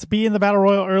opted not to be in the Battle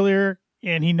Royal earlier,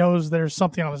 and he knows there's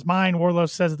something on his mind. Wardlow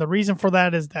says the reason for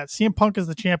that is that CM Punk is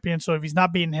the champion, so if he's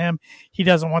not beating him, he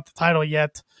doesn't want the title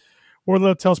yet.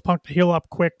 Wardlow tells Punk to heal up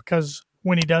quick because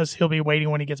when he does, he'll be waiting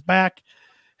when he gets back.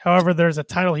 However, there's a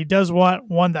title he does want,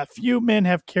 one that few men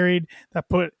have carried that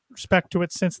put respect to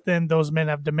it. Since then, those men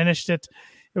have diminished it.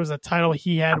 It was a title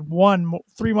he had won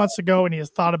 3 months ago, and he has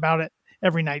thought about it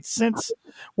every night since.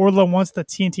 Wardlow wants the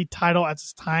TNT title as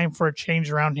it's time for a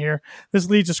change around here. This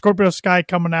leads to Scorpio Sky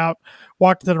coming out,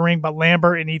 walked to the ring, but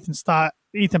Lambert and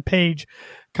Ethan Page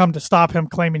come to stop him,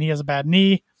 claiming he has a bad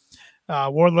knee.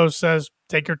 Wardlow says,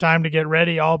 "Take your time to get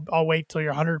ready. I'll wait till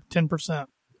you're 110%."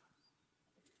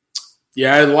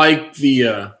 Yeah, I like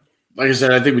like I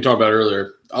said, I think we talked about it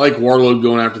earlier. I like Wardlow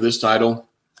going after this title.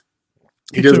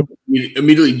 He doesn't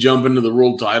immediately jump into the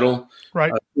world title,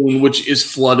 right? Which is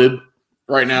flooded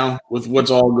right now with what's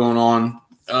all going on.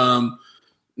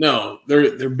 No,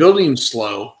 they're building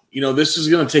slow. This is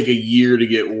going to take a year to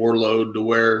get Wardlow to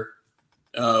where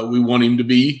we want him to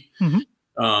be.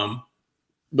 Mm-hmm.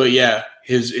 But yeah,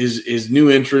 his new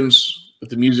entrance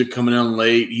with the music coming on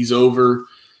late, he's over.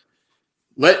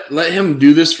 Let him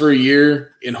do this for a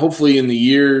year, and hopefully in the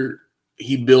year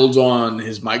he builds on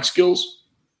his mic skills.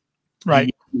 Right,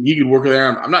 he could work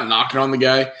there. I'm not knocking on the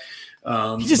guy.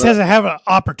 He just hasn't had an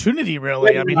opportunity,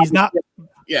 really. I mean, he's not.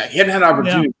 Yeah, he hadn't had an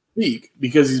opportunity to speak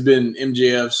because he's been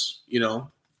MJF's,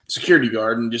 security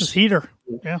guard and just heater.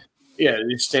 Yeah,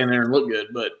 just stand there and look good.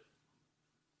 But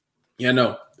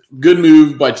good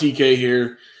move by TK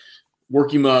here.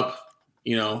 Work him up.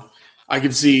 I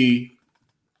could see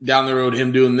down the road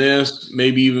him doing this,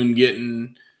 maybe even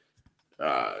getting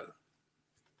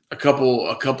a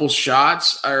couple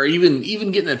shots, or even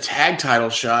getting a tag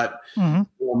title shot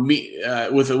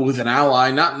with an ally,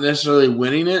 not necessarily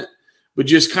winning it, but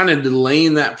just kind of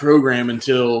delaying that program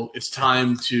until it's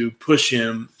time to push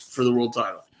him for the world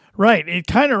title. Right. It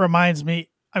kind of reminds me,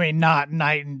 I mean, not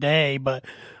night and day, but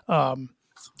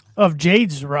of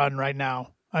Jade's run right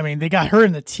now. I mean, they got her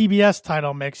in the TBS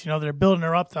title mix. They're building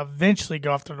her up to eventually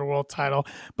go after the world title,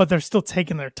 but they're still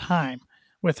taking their time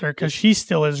with her because she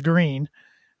still is green.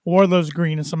 Wardlow's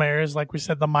green in some areas, like we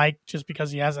said, the mic, just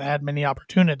because he hasn't had many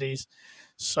opportunities.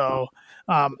 So,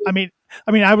 I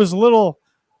was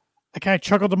I kind of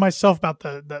chuckled to myself about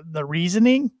the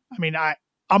reasoning. I mean,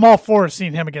 I'm all for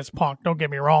seeing him against Punk. Don't get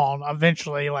me wrong.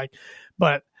 Eventually,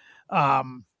 but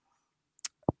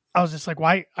I was just like,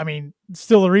 why? I mean,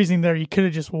 still the reasoning there. You could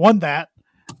have just won that,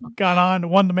 gone on,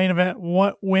 won the main event,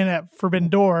 win at Forbidden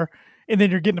Door, and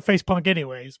then you're getting to face Punk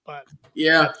anyways. But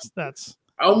yeah, that's.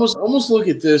 I almost look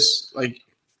at this like,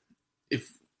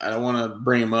 if I don't want to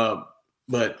bring him up,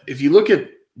 but if you look at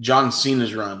John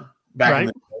Cena's run back in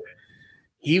the day,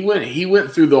 he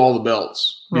went through all the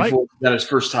belts before he got his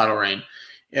first title reign,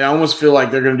 and I almost feel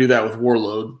like they're going to do that with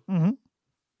Warlord. Mm-hmm.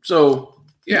 So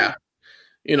yeah.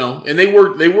 And they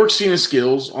worked Cena's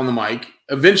skills on the mic.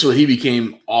 Eventually, he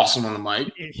became awesome on the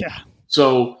mic. Yeah.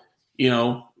 So,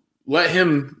 let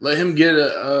him get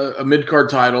a mid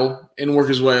card title and work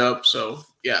his way up. So,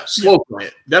 slow play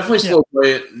it. Definitely slow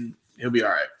play it, and he'll be all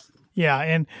right.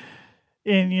 Yeah,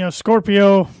 and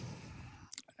Scorpio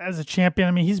as a champion.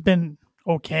 I mean, he's been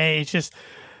okay. It's just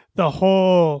the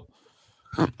whole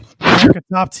America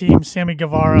Top Team Sammy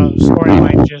Guevara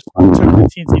storyline just took the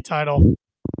TNT title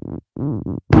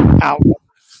out.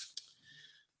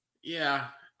 Yeah,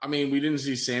 I mean, we didn't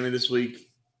see Sammy this week.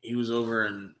 He was over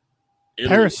in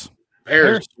Paris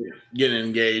getting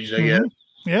engaged, I guess.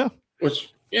 Yeah.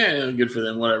 Which, good for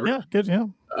them. Whatever. Yeah, good. Yeah.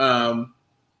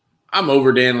 I'm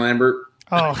over Dan Lambert.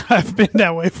 Oh, I've been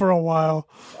that way for a while.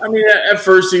 I mean, at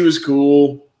first he was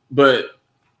cool, but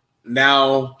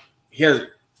now he has.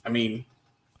 I mean,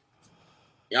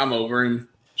 I'm over him.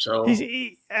 So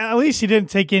at least he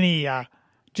didn't take any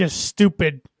just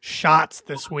stupid shots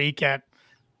this week at.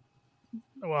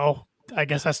 Well, I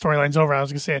guess that storyline's over. I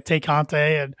was going to say at Tay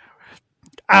Conte, and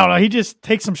I don't know. He just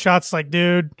takes some shots like,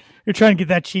 dude, you're trying to get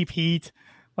that cheap heat.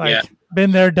 Like,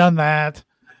 been there, done that.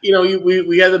 You know,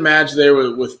 we had the match there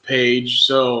with Paige.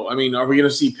 So, I mean, are we going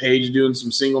to see Paige doing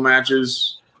some single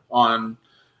matches on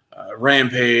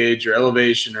Rampage or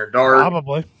Elevation or Dark?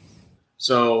 Probably.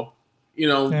 So, you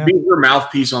know, be her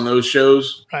mouthpiece on those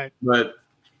shows. Right. But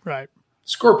right.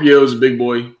 Scorpio is a big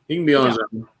boy. He can be on his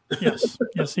own.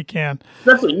 Yes, he can.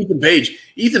 Especially Ethan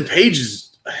Page. Ethan Page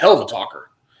is a hell of a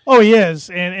talker. Oh, he is.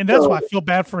 And that's why I feel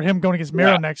bad for him going against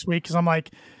Miro next week, because I'm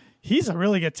like, he's a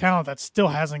really good talent that still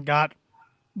hasn't got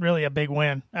really a big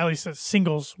win, at least a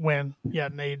singles win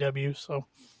yet in AEW. So,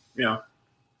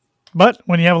 but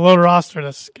when you have a low roster,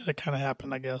 that's going to kind of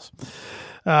happen, I guess.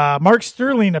 Mark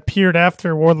Sterling appeared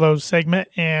after Wardlow's segment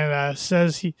and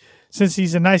says since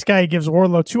he's a nice guy, he gives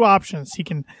Wardlow 2 options. He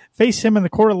can face him in the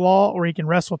court of law, or he can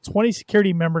wrestle 20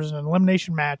 security members in an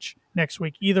elimination match next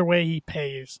week. Either way, he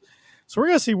pays. So we're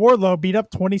going to see Wardlow beat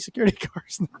up 20 security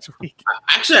guards next week.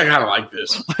 Actually, I kind of like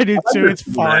this. I do too. It's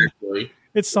fun. Actually.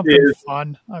 It's something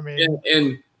fun. I mean,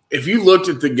 and if you looked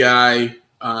at the guy,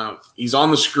 he's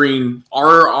on the screen,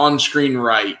 our on-screen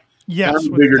right. Yes,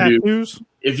 with bigger tattoos. Dude.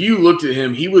 If you looked at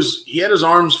him, he had his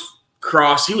arms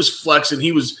crossed. He was flexing.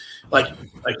 He was like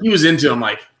he was into him.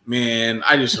 Like, man,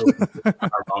 I just hope he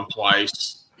powerbomb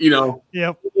twice. You know.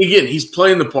 Yep. Again, he's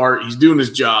playing the part. He's doing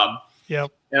his job.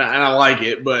 Yep. And I like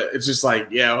it, but it's just like,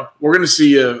 we're going to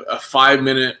see a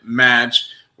 5-minute match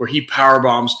where he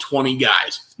powerbombs 20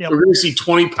 guys. Yep. We're going to see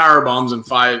 20 powerbombs in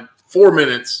 4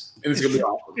 minutes, and it's going to be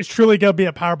awesome. It's truly going to be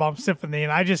a powerbomb symphony,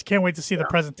 and I just can't wait to see the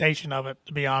presentation of it,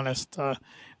 to be honest.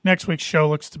 Next week's show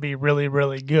looks to be really,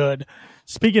 really good.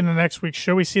 Speaking of next week's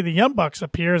show, we see the Young Bucks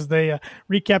appear as they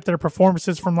recap their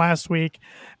performances from last week.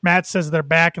 Matt says they're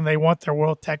back and they want their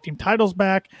World Tag Team titles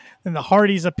back. Then the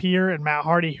Hardys appear, and Matt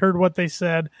Hardy heard what they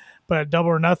said, but at Double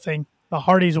or Nothing, the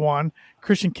Hardys won.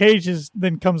 Christian Cage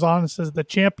then comes on and says the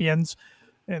champions,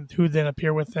 and who then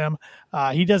appear with them.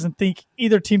 He doesn't think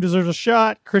either team deserves a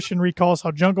shot. Christian recalls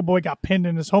how Jungle Boy got pinned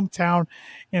in his hometown,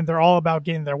 and they're all about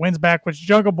getting their wins back, which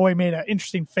Jungle Boy made an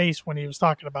interesting face when he was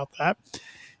talking about that.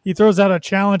 He throws out a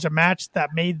challenge, a match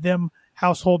that made them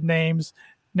household names.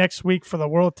 Next week for the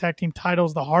World Tag Team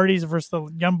titles, the Hardys versus the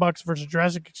Young Bucks versus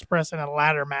Jurassic Express in a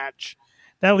ladder match.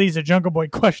 That leaves a Jungle Boy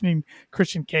questioning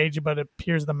Christian Cage, but it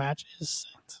appears the match is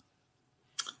set.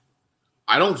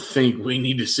 I don't think we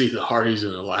need to see the Hardys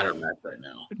in a ladder match right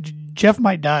now. Jeff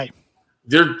might die.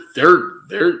 They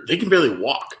can barely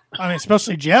walk. I mean,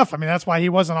 especially Jeff. I mean, that's why he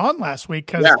wasn't on last week,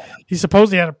 because he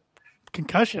supposedly had a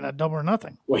concussion at Double or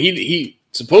Nothing. Well, he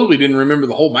supposedly didn't remember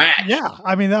the whole match. Yeah,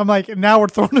 I mean, I'm like, now we're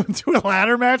throwing him into a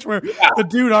ladder match where the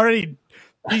dude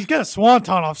he's got a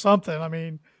swanton off something. I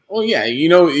mean, well, yeah, you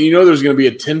know, there's going to be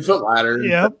a 10-foot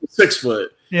ladder, 6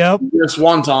 foot, a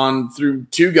swanton through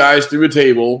 2 guys through a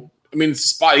table. I mean, it's a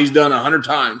spot he's done 100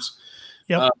 times.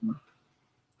 Yep.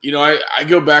 You know, I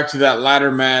go back to that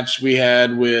ladder match we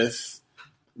had with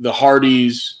the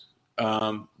Hardys,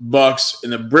 Bucks,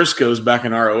 and the Briscoes back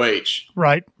in ROH.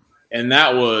 Right. And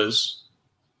that was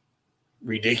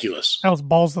ridiculous. That was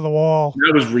balls to the wall.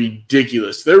 That was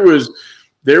ridiculous. There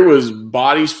was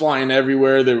bodies flying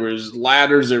everywhere. There was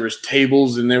ladders. There was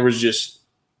tables, and there was just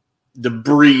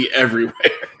debris everywhere.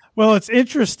 Well, it's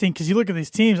interesting because you look at these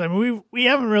teams. I mean, we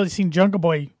haven't really seen Jungle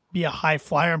Boy be a high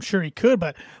flyer. I'm sure he could,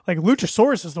 but like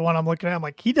Luchasaurus is the one I'm looking at. I'm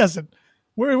like, he doesn't.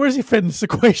 Where does he fit in this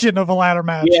equation of a ladder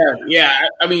match? Yeah.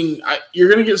 I mean, you're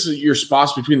going to get your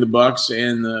spots between the Bucks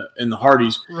and the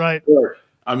Hardys, right?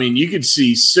 I mean, you could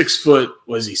see 6 foot.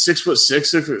 Was he 6'6",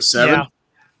 6'7"? Yeah.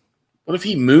 What if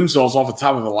he moonsaults off the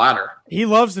top of a ladder? He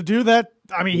loves to do that.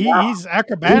 I mean, he's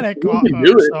acrobatic. He can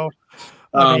do it. So,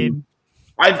 I mean,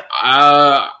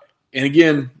 and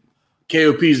again,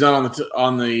 KOP's not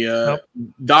on the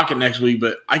docket next week,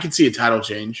 but I can see a title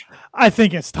change. I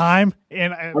think it's time,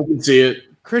 and I can see it.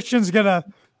 Christian's gonna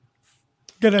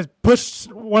push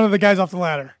one of the guys off the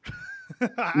ladder.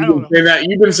 I don't know.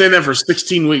 You've been saying that for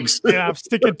 16 weeks. Yeah, I'm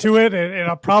sticking to it, and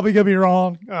I'm probably gonna be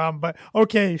wrong. But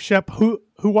okay, Shep, who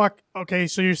walk? Okay,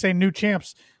 so you're saying new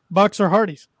champs, Bucks or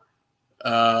Hardys?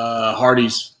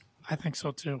 Hardys. I think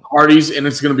so too. Hardys, and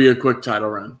it's gonna be a quick title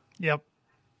run. Yep.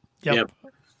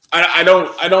 I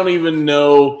don't even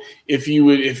know if you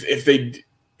would if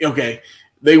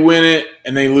they win it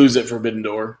and they lose at Forbidden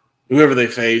Door, whoever they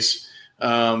face,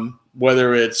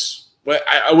 whether it's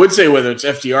I would say whether it's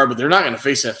FTR, but they're not going to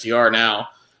face FTR now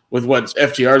with what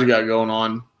FTR's got going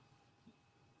on.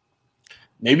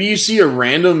 Maybe you see a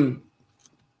random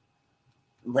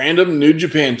New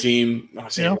Japan team, I'm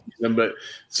not saying them, but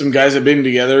some guys have been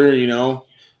together, you know,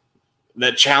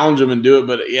 that challenge them and do it.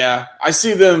 But yeah, I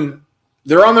see them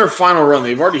they're on their final run.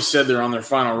 They've already said they're on their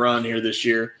final run here this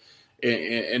year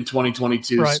in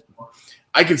 2022. Right. So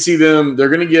I could see them. They're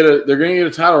going to get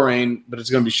a title reign, but it's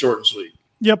going to be short and sweet.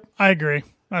 Yep, I agree.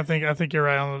 I think you're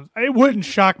right on that. It wouldn't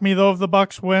shock me though if the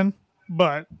Bucks win,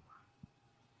 but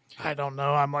I don't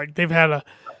know. I'm like they've had a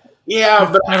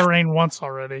reign once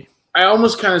already. I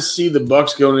almost kind of see the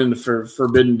Bucks going into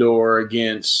Forbidden Door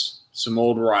against some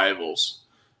old rivals,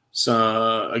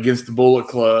 against the Bullet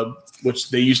Club, which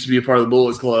they used to be a part of the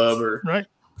Bullet Club, or right.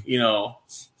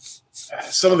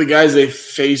 Some of the guys they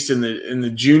faced in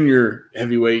the junior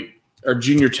heavyweight or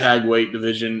junior tag weight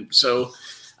division. So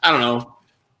I don't know.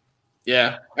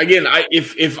 Yeah. Again,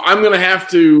 if I'm going to have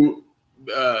to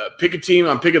pick a team,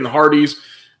 I'm picking the Hardys,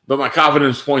 but my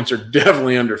confidence points are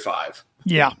definitely under 5.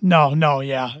 Yeah. No.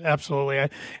 Yeah, absolutely.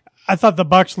 I thought the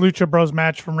Bucks Lucha Bros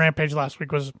match from Rampage last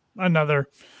week was another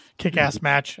kick-ass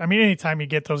match. I mean, anytime you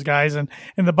get those guys, and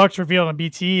the Bucks revealed on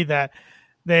BTE that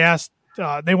they asked,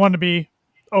 they wanted to be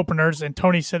openers, and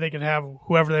Tony said they could have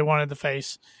whoever they wanted to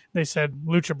face. They said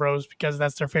Lucha Bros because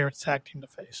that's their favorite tag team to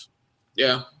face.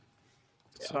 Yeah.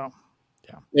 So,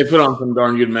 yeah. They put on some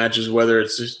darn good matches, whether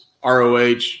it's just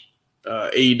ROH,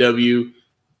 AEW,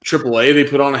 AAA. They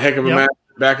put on a heck of a match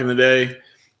back in the day.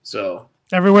 So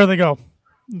everywhere they go,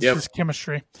 it's yep. just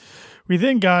chemistry. We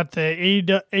then got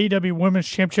the AEW Women's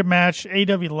Championship match.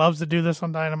 AEW loves to do this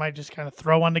on Dynamite, just kind of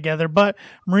throw one together. But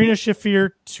Marina Shafir,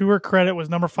 to her credit, was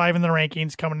number 5 in the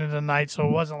rankings coming into the night, so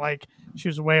it wasn't like she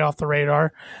was way off the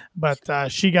radar. But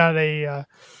she got a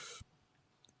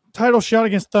title shot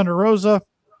against Thunder Rosa.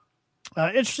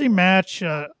 Interesting match.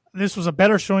 This was a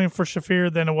better showing for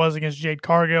Shafir than it was against Jade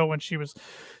Cargill when she was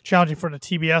challenging for the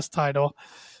TBS title.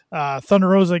 Thunder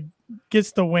Rosa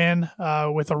gets the win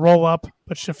with a roll-up,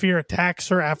 but Shafir attacks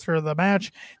her after the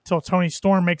match until Toni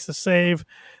Storm makes the save.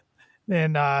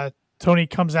 Then Toni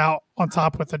comes out on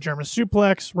top with a German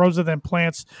suplex. Rosa then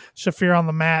plants Shafir on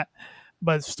the mat,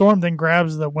 but Storm then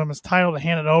grabs the women's title to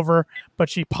hand it over, but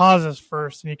she pauses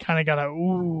first, and you kind of got a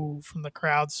ooh from the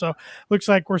crowd. So looks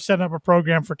like we're setting up a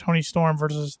program for Toni Storm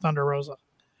versus Thunder Rosa.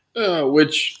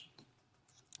 Which,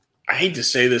 I hate to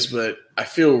say this, but I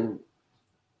feel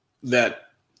that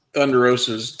Thunder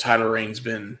Rosa's title reign's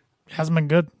hasn't been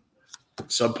good.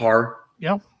 Subpar.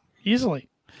 Yeah, easily.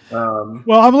 Well,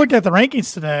 I'm looking at the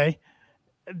rankings today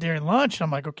during lunch. I'm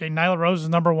like, okay, Nyla Rose is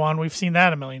number 1. We've seen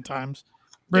that a million times.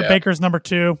 Britt Baker's number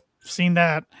 2. Seen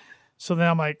that. So then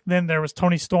I'm like, then there was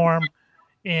Toni Storm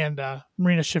and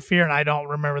Marina Shafir, and I don't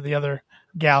remember the other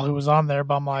gal who was on there,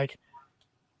 but I'm like,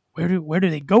 where do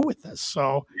they go with this?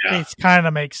 So it kind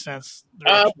of makes sense.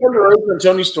 Thunder Rosa and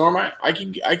Toni Storm, I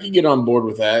can get on board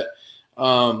with that.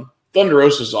 Thunder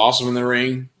Rosa is awesome in the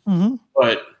ring, and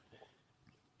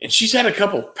she's had a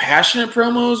couple passionate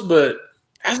promos, but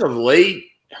as of late,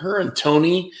 her and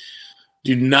Toni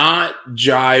do not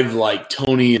jive like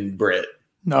Toni and Britt.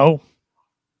 No,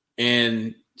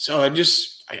 and so I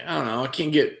don't know. I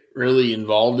can't get really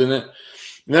involved in it.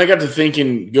 And then I got to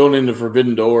thinking, going into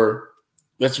Forbidden Door,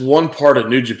 that's one part of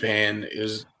New Japan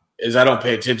is I don't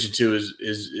pay attention to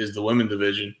is the women's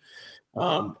division,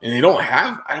 and they don't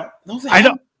have. I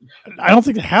don't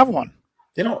think they have one.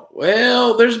 They don't.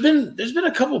 Well, there's been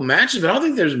a couple matches, but I don't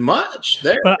think there's much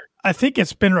there. But I think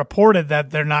it's been reported that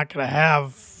they're not going to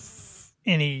have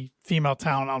any female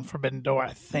talent on Forbidden Door.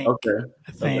 I think. Okay.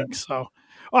 I think so.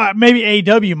 Maybe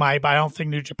AEW might, but I don't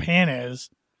think New Japan is.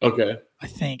 Okay. I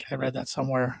think I read that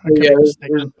somewhere.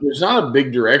 There's not a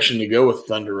big direction to go with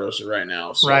Thunder Rosa right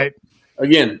now. So, right.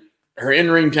 Again, her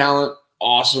in-ring talent,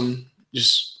 awesome.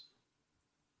 Just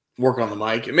work on the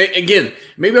mic. Again,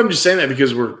 maybe I'm just saying that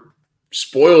because we're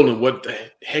spoiled in what the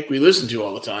heck we listen to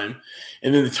all the time.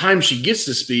 And then the time she gets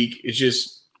to speak is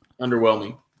just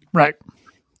underwhelming. Right.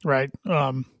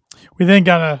 We then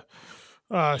got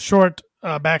a short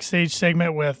backstage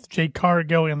segment with Jade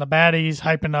Cargill and the Baddies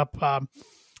hyping up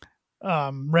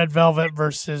Red Velvet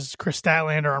versus Chris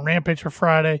Statlander on Rampage for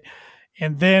Friday.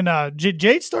 And then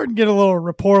Jade's starting to get a little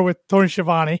rapport with Tony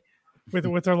Schiavone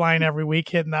with her line every week,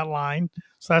 hitting that line.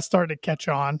 So that's starting to catch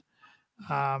on.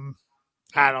 I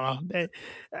don't know.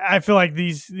 I feel like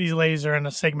these ladies are in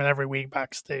a segment every week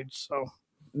backstage. So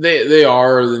they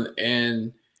are,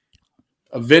 and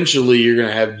eventually you're going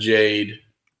to have Jade.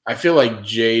 I feel like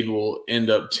Jade will end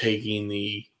up taking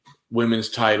the women's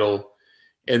title,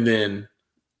 and then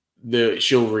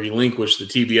she'll relinquish the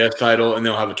TBS title, and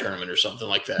they'll have a tournament or something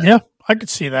like that. Yeah, I could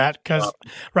see that because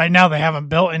right now they haven't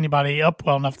built anybody up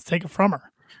well enough to take it from her.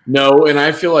 No, and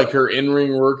I feel like her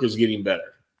in-ring work is getting better.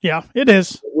 Yeah, it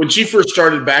is. When she first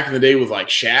started back in the day with like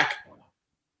Shaq,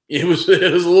 it was a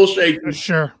little shaky.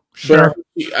 Sure. But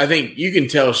I think you can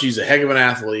tell she's a heck of an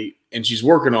athlete, and she's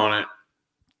working on it.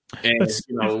 and it's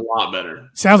a lot better.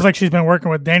 Sounds like she's been working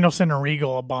with Danielson and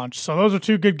Regal a bunch. So those are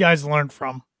two good guys to learn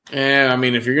from. Yeah, I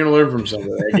mean, if you're going to learn from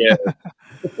somebody, I guess.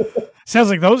 Sounds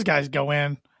like those guys go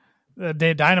in the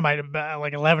day of Dynamite at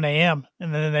like 11 a.m.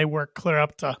 and then they work clear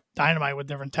up to Dynamite with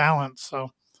different talents.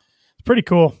 So it's pretty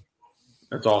cool.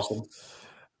 That's awesome.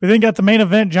 We then got the main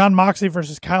event, Jon Moxley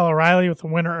versus Kyle O'Reilly, with the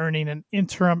winner earning an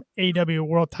interim AEW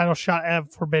World title shot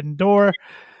at Forbidden Door.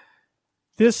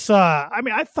 This,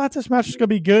 I thought this match was going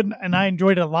to be good, and I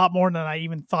enjoyed it a lot more than I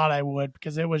even thought I would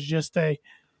because it was just it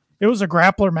was a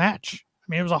grappler match. I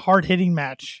mean, it was a hard-hitting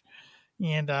match.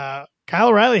 And Kyle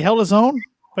O'Reilly held his own,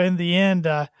 but in the end,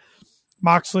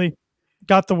 Moxley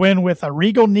got the win with a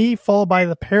Regal knee followed by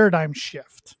the Paradigm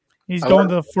Shift. He's going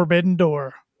to the Forbidden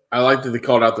Door. I like that they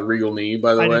called out the Regal knee,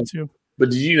 by the way. I did too. But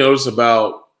did you notice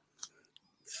about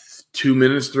 3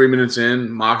 minutes in,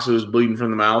 Moxley was bleeding from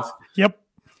the mouth? Yep.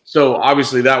 So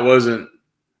obviously that wasn't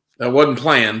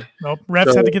planned. Nope.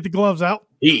 Refs had to get the gloves out.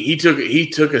 He took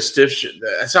a stiff shot.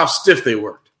 That's how stiff they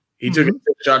worked. He took a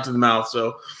stiff shot to the mouth.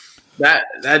 So that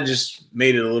just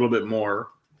made it a little bit more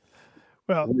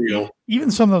real.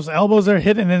 Even some of those elbows they're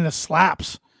hitting in the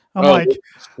slaps. I'm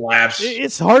slaps.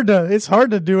 It's hard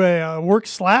to do a work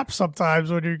slap sometimes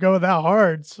when you go that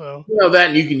hard. So that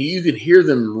and you can hear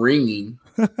them ringing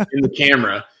in the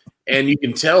camera, and you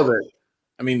can tell that.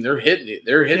 I mean, they're hitting it.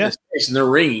 They're hitting the space and they're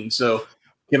ringing. So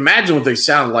imagine what they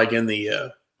sound like in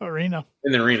the arena.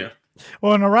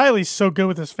 Well, and O'Reilly's so good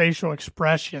with his facial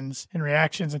expressions and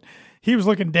reactions, and he was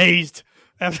looking dazed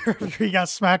after he got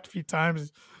smacked a few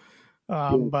times.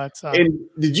 And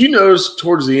did you notice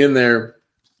towards the end there?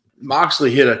 Moxley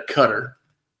hit a cutter,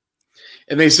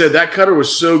 and they said that cutter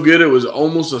was so good it was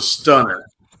almost a stunner.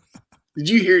 Did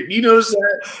you notice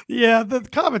that? Yeah, the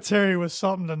commentary was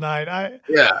something tonight.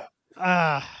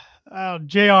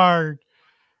 JR,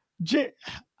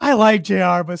 I like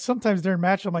JR, but sometimes during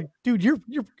match I'm like, dude, you're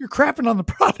crapping on the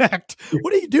product.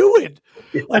 What are you doing?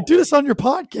 Yeah. Like, do this on your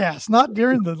podcast, not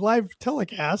during the live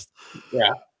telecast.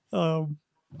 Yeah. I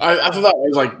thought I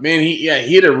was like, man, he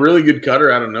hit a really good cutter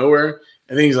out of nowhere.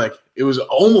 And then he's like, it was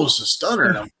almost a stunner.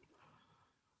 And I'm like,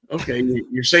 okay,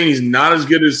 you're saying he's not as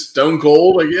good as Stone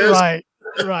Cold, I guess?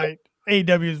 Right.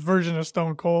 AEW's version of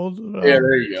Stone Cold. Yeah,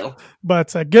 there you go.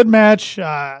 But a good match.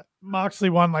 Moxley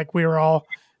won like we were all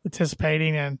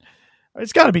anticipating. And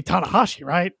it's got to be Tanahashi,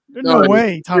 right? There's no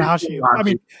way Tanahashi. I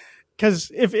mean,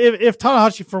 because if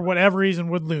Tanahashi, for whatever reason,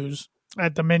 would lose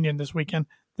at Dominion this weekend,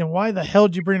 then why the hell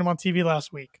did you bring him on TV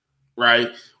last week? Right.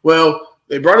 Well,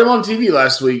 they brought him on TV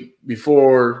last week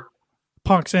before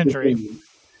Punk's injury.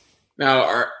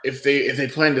 Now, if they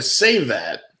plan to save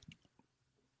that,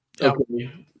 okay,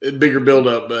 a bigger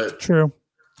build-up, but true.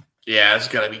 Yeah, it's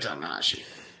got to be Tanahashi.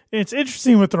 It's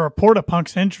interesting with the report of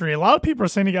Punk's injury. A lot of people are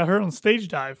saying he got hurt on stage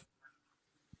dive,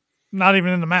 not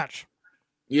even in the match.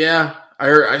 Yeah,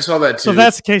 I saw that too. So if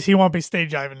that's the case, he won't be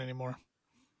stage diving anymore.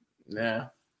 Yeah,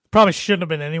 probably shouldn't have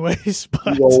been anyways.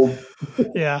 But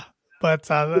yeah. But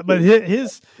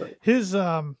his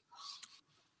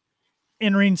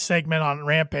in-ring segment on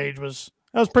Rampage was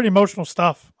pretty emotional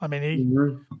stuff. I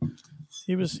mean,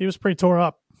 he was pretty tore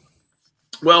up.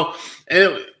 Well,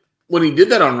 and when he did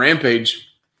that on Rampage,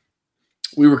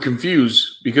 we were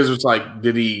confused because it's like,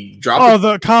 did he drop? Oh,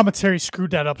 the commentary screwed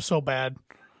that up so bad.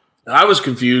 I was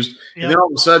confused, and then all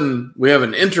of a sudden we have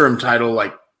an interim title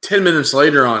like 10 minutes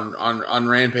later on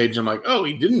Rampage. I'm like, oh,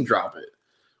 he didn't drop it.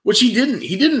 Which he didn't.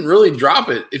 He didn't really drop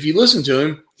it. If you listen to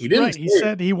him, he didn't. Right. He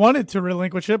said he wanted to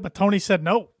relinquish it, but Tony said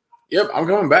no. Yep, I'm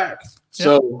coming back. Yep.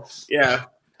 So, yeah,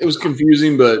 it was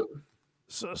confusing, but...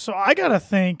 So I got to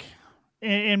think,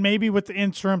 and maybe with the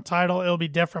interim title, it'll be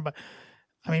different. But,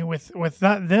 I mean, with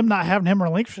them not having him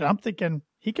relinquish it, I'm thinking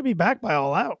he could be back by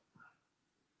All Out.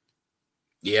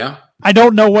 Yeah. I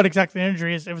don't know what exactly the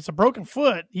injury is. If it's a broken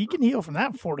foot, he can heal from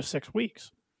that in 4 to 6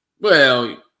 weeks.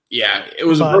 Well... Yeah, it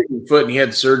was a broken foot, and he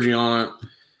had surgery on it.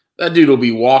 That dude will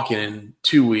be walking in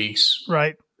 2 weeks,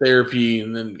 right? Therapy,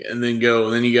 and then go.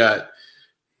 And then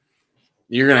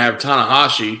you're gonna have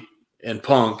Tanahashi and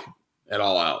Punk at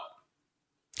All Out.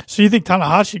 So you think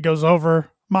Tanahashi goes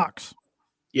over Mox?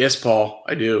 Yes, Paul,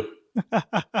 I do.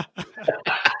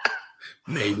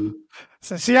 Maybe.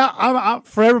 So see, I'm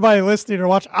for everybody listening or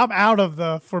watching. I'm out of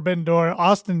the Forbidden Door.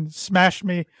 Austin smashed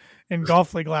me in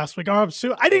Golf League last week. I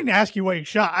didn't ask you what you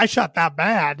shot. I shot that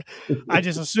bad. I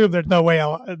just assumed there's no way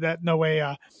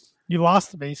you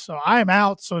lost to me. So I'm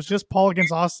out. So it's just Paul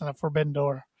against Austin at Forbidden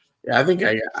Door. Yeah, I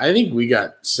think we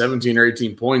got 17 or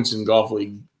 18 points in Golf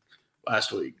League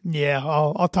last week. Yeah,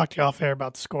 I'll talk to you off air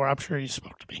about the score. I'm sure you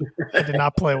spoke to me. I did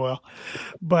not play well,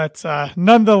 but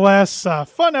nonetheless,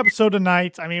 fun episode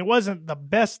tonight. I mean, it wasn't the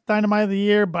best Dynamite of the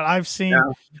year, but I've seen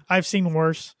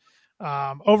worse.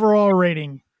 Overall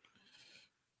rating.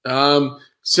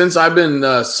 Since I've been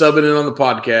subbing in on the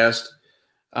podcast,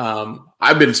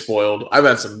 I've been spoiled. I've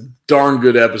had some darn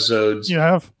good episodes. You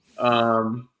have.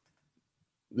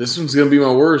 This one's going to be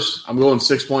my worst. I'm going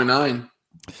 6.9.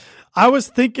 I was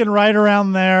thinking right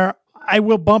around there. I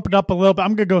will bump it up a little bit.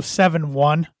 I'm going to go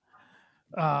 7.1.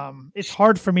 It's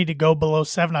hard for me to go below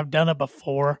 7. I've done it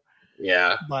before.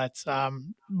 Yeah. But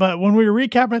when we were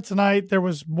recapping it tonight, there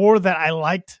was more that I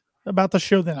liked about the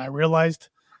show than I realized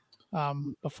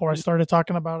before I started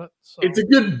talking about it. So. It's a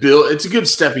good build. It's a good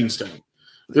stepping stone.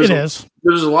 There's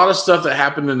a lot of stuff that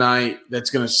happened tonight that's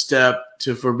going to step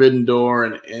to Forbidden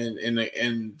Door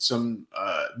and some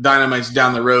Dynamites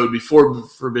down the road before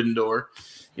Forbidden Door.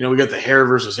 You know, we got the hair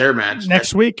versus hair match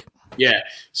next week. Yeah.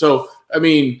 So, I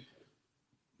mean,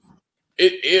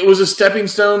 it was a stepping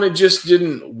stone. It just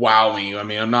didn't wow me. I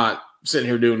mean, I'm not sitting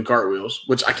here doing cartwheels,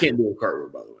 which I can't do a cartwheel,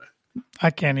 by the way.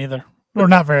 I can't either. Or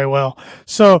not very well.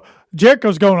 So,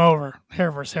 Jericho's going over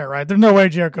hair versus hair, right? There's no way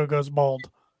Jericho goes bald.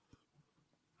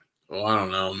 Well, I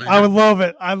don't know, man. I would love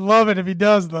it. I'd love it if he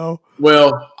does, though.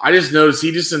 Well, I just noticed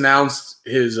he just announced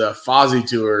his Fozzy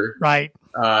tour, right?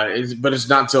 But it's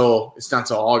not till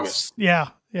August. Yeah.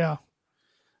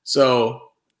 So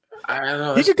I don't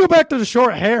know. He could go back to the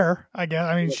short hair, I guess.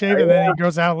 I mean, shave it, then he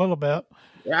grows out a little bit.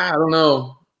 Yeah, I don't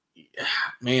know,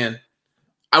 man.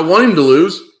 I want him to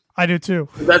lose. I do too.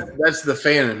 That's the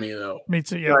fan in me, though. Me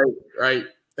too. Yeah. Right.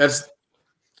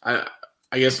 I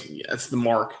guess that's the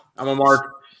mark. I'm a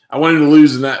mark. I want him to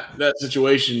lose in that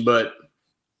situation, but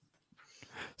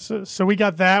so we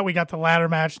got that. We got the ladder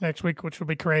match next week, which will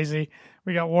be crazy.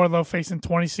 We got Wardlow facing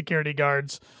 20 security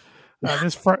guards.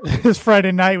 This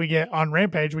Friday night, we get on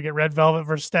Rampage. We get Red Velvet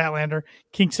versus Statlander,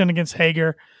 Kingston against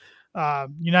Hager,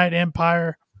 United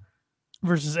Empire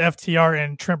versus FTR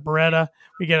and Trent Beretta.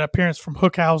 We get an appearance from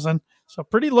Hookhausen. So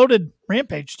pretty loaded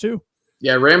Rampage too.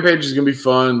 Yeah, Rampage is gonna be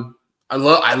fun. I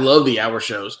love the hour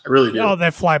shows. I really do. Oh,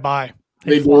 they fly by.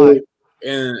 They fly. Do,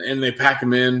 and they pack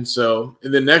them in. So,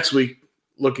 and then next week,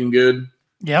 looking good.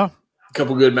 Yeah. A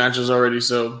couple good matches already.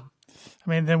 So, I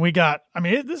mean, then we got,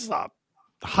 this is a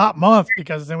hot month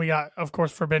because then we got, of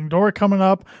course, Forbidden Door coming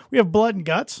up. We have Blood and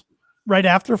Guts right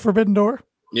after Forbidden Door.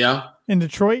 Yeah. In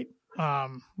Detroit. A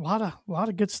lot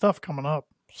of good stuff coming up.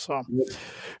 So,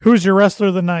 who's your wrestler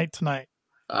of the night tonight?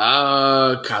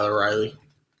 Kyle O'Reilly.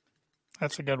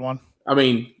 That's a good one. I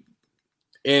mean,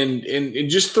 and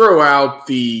just throw out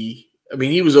he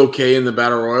was okay in the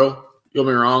Battle Royal. Don't get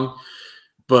me wrong,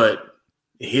 but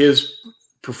his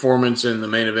performance in the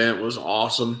main event was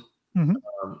awesome. Mm-hmm.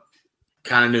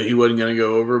 Kind of knew he wasn't going to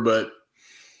go over, but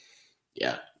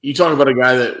yeah, you talk about a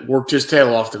guy that worked his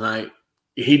tail off tonight.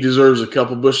 He deserves a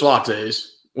couple Busch Lattes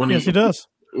yes, he does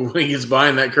when he gets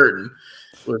behind that curtain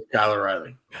with Kyle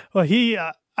O'Reilly. Well,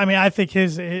 I think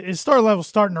his star level is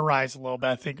starting to rise a little bit,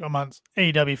 I think, amongst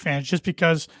AEW fans, just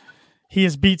because he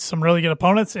has beat some really good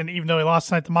opponents. And even though he lost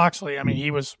tonight to Moxley,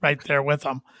 he was right there with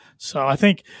them. So I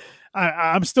think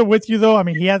I'm still with you, though.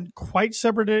 He hadn't quite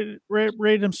separated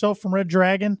himself from Red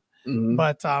Dragon. Mm-hmm.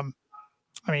 But,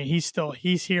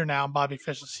 he's here now. And Bobby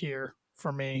Fish is here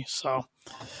for me. So,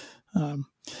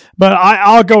 but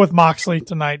I'll go with Moxley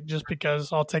tonight just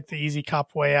because I'll take the easy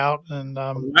cop way out. And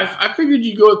I figured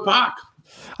you'd go with Pac.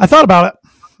 I thought about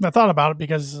it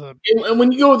because and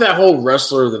when you go with that whole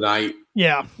wrestler of the night,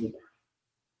 yeah,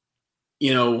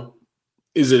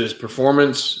 is it his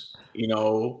performance?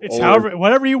 It's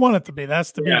whatever you want it to be.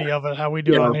 That's the beauty of it. How we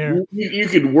do it on here. You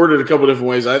could word it a couple different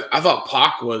ways. I thought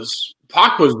Pac was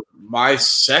my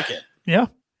second. Yeah,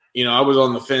 I was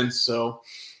on the fence, so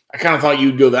I kind of thought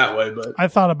you'd go that way. But I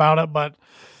thought about it, but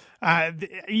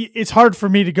it's hard for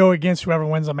me to go against whoever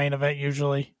wins the main event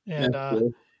usually, and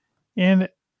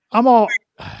I'm all,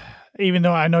 even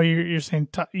though I know you're saying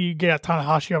you get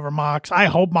Tanahashi over Mox. I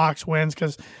hope Mox wins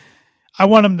because I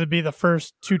want him to be the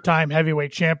first 2-time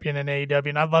heavyweight champion in AEW,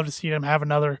 and I'd love to see him have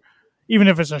another, even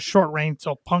if it's a short reign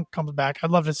till Punk comes back.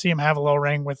 I'd love to see him have a little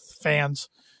reign with fans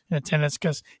in attendance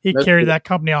because he carried that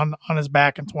company on his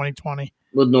back in 2020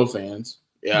 with no fans.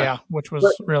 Yeah, which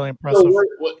was really impressive.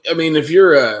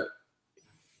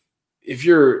 If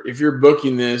you're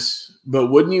booking this, but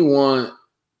wouldn't you want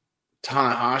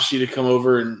Tanahashi to come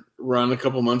over and run a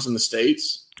couple months in the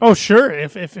States? Oh, sure.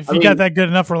 If you got that good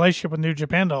enough relationship with New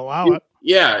Japan to allow it.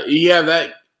 Yeah, you have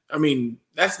that.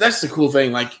 That's the cool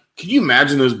thing. Like, can you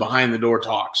imagine those behind the door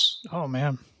talks? Oh,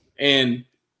 man. And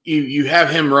you have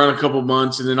him run a couple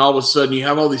months, and then all of a sudden you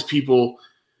have all these people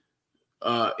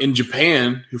in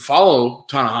Japan who follow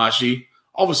Tanahashi.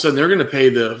 All of a sudden they're going to pay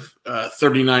the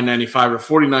 $39.95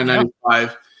 or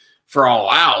 $49.95 for All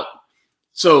Out.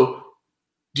 So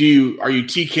are you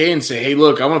TK and say, hey,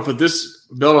 look, I want to put this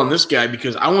belt on this guy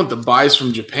because I want the buys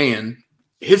from Japan,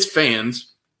 his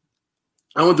fans.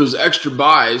 I want those extra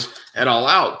buys at All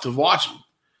Out to watch him.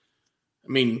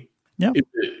 I mean,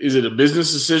 is it a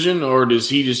business decision or does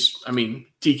he just? I mean,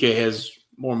 TK has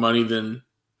more money than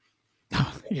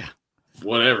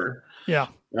whatever. Yeah.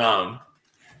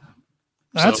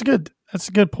 That's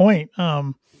a good point.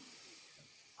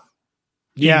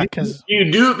 Because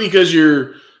you do it because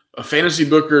you're a fantasy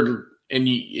booker and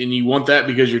you want that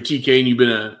because you're TK and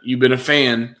you've been a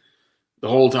fan the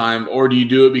whole time, or do you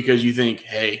do it because you think,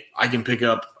 hey, I can pick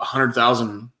up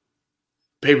 100,000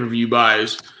 pay-per-view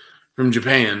buys from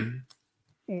Japan?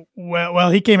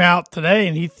 Well, he came out today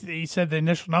and he said the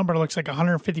initial number looks like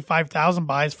 155,000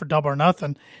 buys for Double or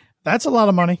Nothing. That's a lot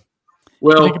of money.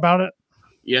 Well, think about it.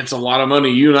 Yeah, it's a lot of money.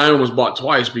 You and I almost bought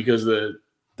twice because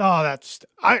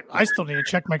I still need to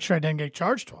check, make sure I didn't get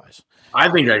charged twice. I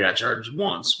think I got charged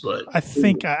once, but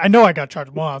I know I got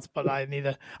charged once, but I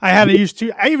had to use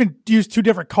two. I even used two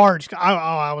different cards.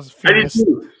 I was furious.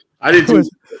 I did too.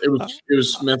 It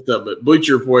was messed up, but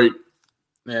Bleacher Report,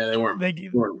 they weren't.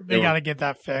 They got to get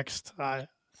that fixed. I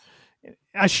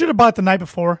should have bought the night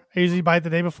before. I usually buy it the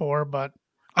day before, but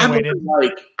I waited.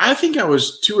 I think I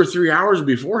was 2 or 3 hours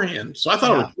beforehand, so I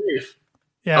thought it was safe.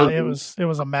 Yeah, it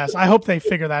was a mess. I hope they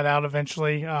figure that out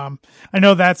eventually. I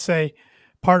know that's a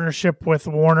partnership with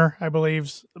Warner, I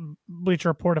believe, Bleacher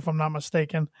Report, if I'm not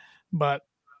mistaken. But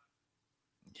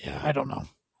yeah, I don't know.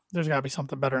 There's got to be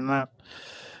something better than that.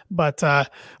 But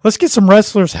let's get some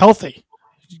wrestlers healthy.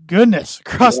 Goodness,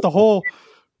 across the whole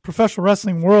professional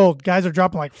wrestling world, guys are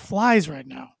dropping like flies right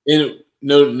now. And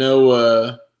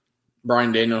no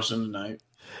Bryan Danielson tonight.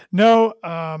 No,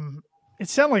 it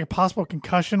sounded like a possible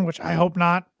concussion, which I hope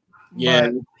not. Yeah,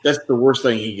 that's the worst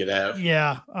thing he could have.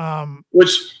 Yeah.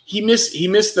 Which he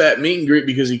missed that meet and greet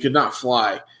because he could not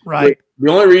fly. Right. But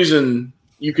the only reason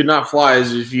you could not fly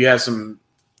is if you had some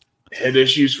head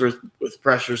issues with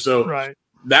pressure. So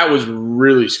that was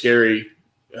really scary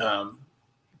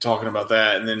talking about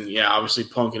that. And then, obviously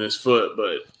Punk in his foot.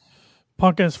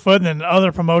 And then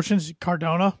other promotions,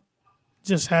 Cardona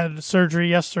just had surgery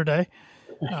yesterday.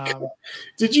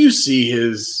 Did you see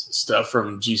his stuff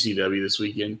from GCW this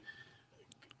weekend?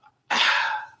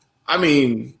 I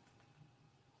mean,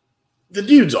 the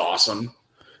dude's awesome.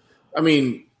 I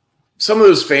mean, some of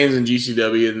those fans in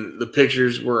GCW and the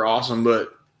pictures were awesome,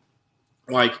 but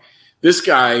like this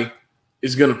guy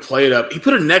is going to play it up. He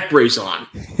put a neck brace on.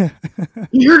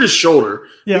 He hurt his shoulder.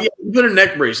 Yeah. He put a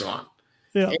neck brace on.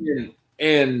 Yeah.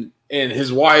 And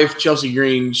his wife, Chelsea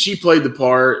Green, she played the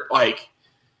part. Like,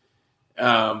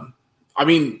 I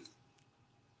mean,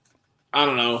 I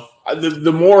don't know.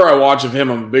 The more I watch of him,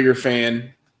 I'm a bigger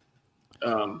fan.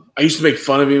 I used to make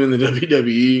fun of him in the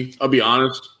WWE. I'll be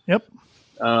honest. Yep.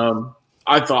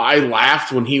 I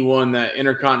laughed when he won that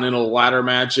Intercontinental ladder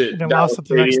match and lost it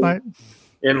the next night.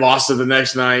 And lost it the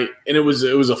next night, and it was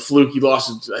a fluke. He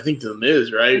lost it, I think, to the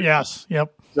Miz, right? Yes.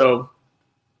 Yep. So,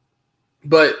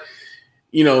 but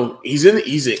he's an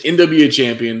NWA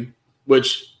champion,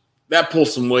 which that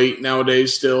pulls some weight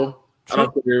nowadays. Still, sure. I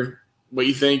don't care what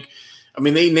you think. I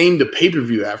mean, they named a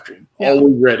pay-per-view after him. Yeah.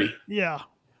 Always Ready. Yeah.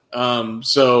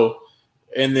 So,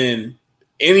 and then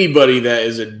anybody that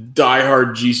is a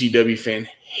diehard GCW fan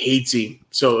hates him.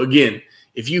 So again,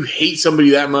 if you hate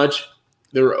somebody that much,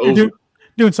 they're over.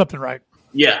 Doing something right.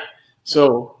 Yeah.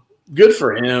 So good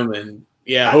for him. And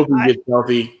I hope he gets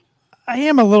healthy. I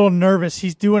am a little nervous.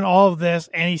 He's doing all of this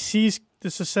and he sees the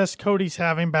success Cody's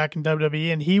having back in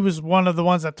WWE. And he was one of the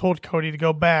ones that told Cody to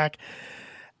go back.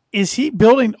 Is he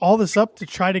building all this up to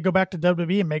try to go back to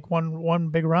WWE and make one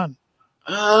big run?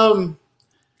 Him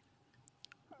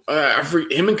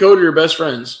and Cody are best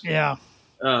friends. Yeah.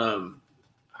 I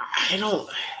don't.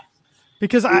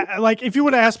 Because if you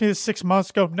would have asked me this 6 months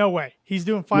ago, no way. He's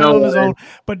doing fine on his own.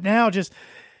 But now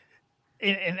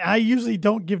and I usually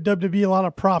don't give WWE a lot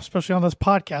of props, especially on this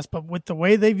podcast, but with the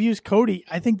way they've used Cody,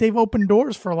 I think they've opened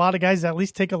doors for a lot of guys to at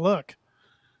least take a look.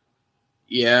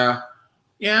 Yeah.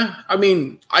 Yeah. I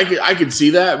mean, I could see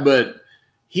that, but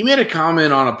he made a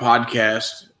comment on a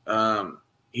podcast.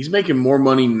 He's making more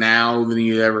money now than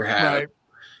he ever had.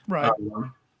 Right.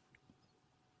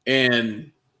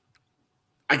 And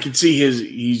I can see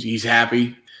he's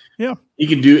happy. Yeah. He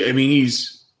can do. I mean,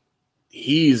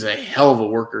 he's a hell of a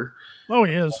worker. Oh,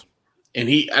 he is. And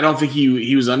I don't think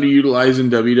he was underutilized in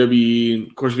WWE. And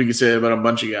of course, we could say that about a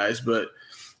bunch of guys, but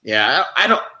Yeah, I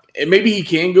don't. Maybe he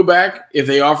can go back if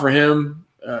they offer him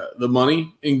the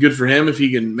money, and good for him if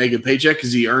he can make a paycheck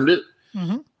because he earned it.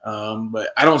 Mm-hmm. But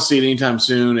I don't see it anytime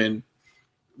soon. And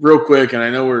real quick, and I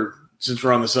know since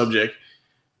we're on the subject,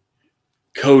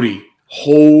 Cody,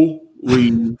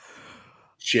 holy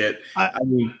shit! I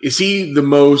mean, is he the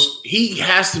most? He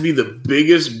has to be the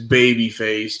biggest baby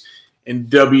face in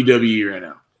WWE right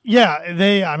now.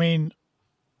 Yeah, I mean,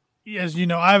 as you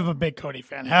know, I'm a big Cody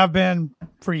fan. Have been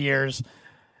for years.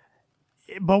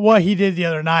 But what he did the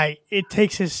other night, it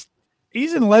takes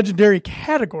he's in legendary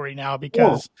category now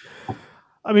because,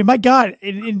 I mean, my God,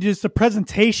 in just the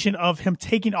presentation of him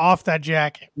taking off that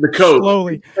jacket the coat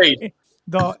slowly,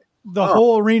 the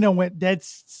whole arena went dead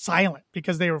silent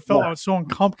because they felt so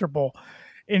uncomfortable.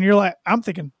 And you're like, I'm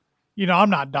thinking, you know, I'm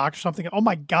not a doctor, so I'm thinking, oh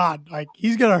my God, like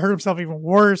he's gonna hurt himself even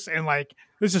worse, and like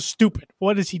this is stupid.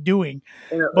 What is he doing?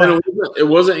 But it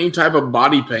wasn't any type of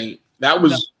body paint. That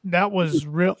was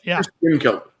real. Yeah. Skin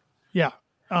color. Yeah.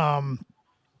 Yeah,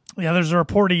 there's a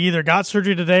report he either got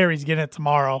surgery today or he's getting it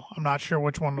tomorrow. I'm not sure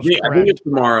which one was correct. I think it's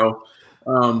tomorrow.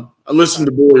 I listened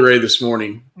to Bully Ray this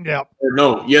morning. Yeah.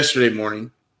 Yesterday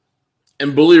morning.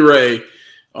 And Bully Ray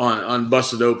on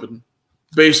Busted Open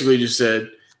basically just said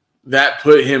that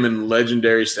put him in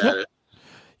legendary status.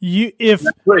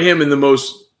 That put him in the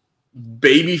most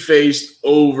baby-faced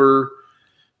over.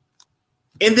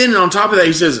 And then on top of that,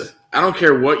 he says, I don't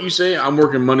care what you say. I'm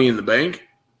working Money in the Bank.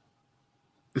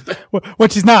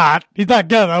 Which he's not. He's not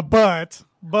gonna. But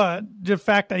the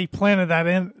fact that he planted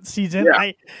that seeds in,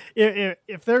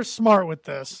 if they're smart with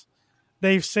this,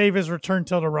 they save his return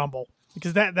till the Rumble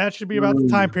because that should be about the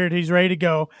time period he's ready to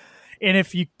go. And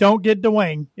if you don't get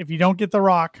Dwayne, if you don't get The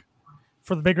Rock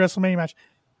for the big WrestleMania match,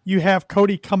 you have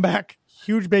Cody come back,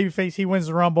 huge babyface. He wins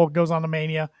the Rumble, goes on to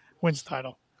Mania, wins the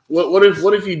title. What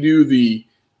if you do the?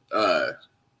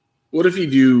 What if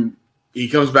he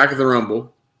comes back at the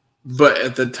Rumble, but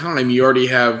at the time you already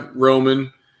have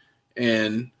Roman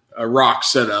and Rock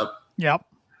set up. Yep.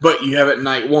 But you have it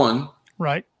night one.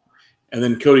 Right. And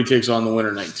then Cody takes on the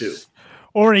winner night two.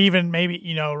 Or even maybe,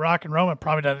 you know, Rock and Roman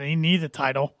probably doesn't need the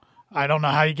title. I don't know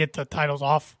how you get the titles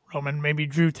off Roman. Maybe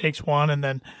Drew takes one and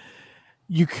then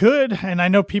you could, and I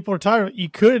know people are tired, you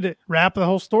could wrap the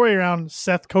whole story around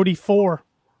Seth Cody 4.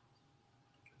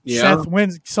 Yeah. Seth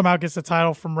wins, somehow gets the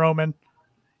title from Roman,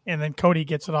 and then Cody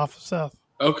gets it off of Seth.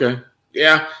 Okay.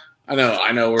 Yeah. I know.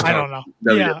 I don't know.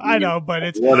 Yeah, I know, but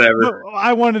it's whatever.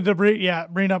 I wanted to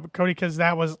bring up Cody because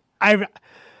that was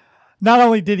not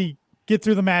only did he get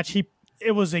through the match,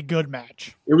 it was a good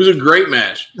match. It was a great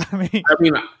match. I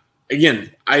mean,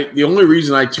 again, the only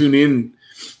reason I tuned in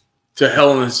to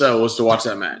Hell in a Cell was to watch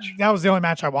that match. That was the only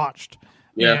match I watched.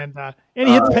 Yeah,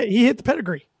 and he hit the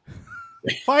pedigree.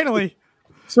 Finally.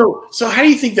 So how do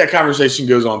you think that conversation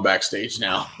goes on backstage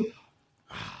now?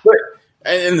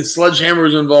 And the sledgehammer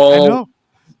was involved. I know.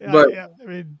 Yeah, but yeah, I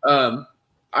mean,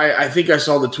 I think I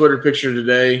saw the Twitter picture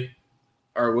today,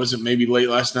 or was it maybe late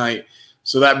last night?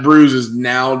 So that bruise is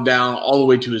now down all the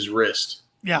way to his wrist.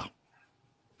 Yeah.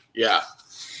 Yeah.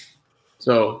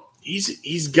 So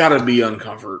he's got to be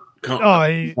uncomfortable.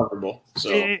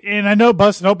 So, and I know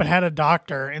Busted Open had a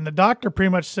doctor, and the doctor pretty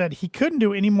much said he couldn't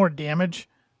do any more damage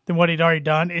than what he'd already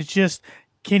done. It's just,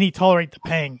 can he tolerate the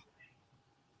pain?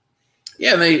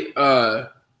 Yeah, and they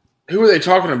who were they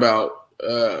talking about?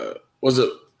 Was it?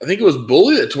 I think it was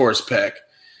Bully that tore his pec,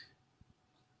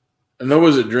 and then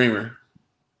was it Dreamer?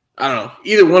 I don't know.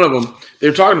 Either one of them. They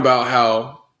were talking about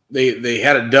how they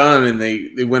had it done and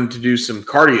they went to do some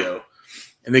cardio,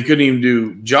 and they couldn't even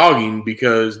do jogging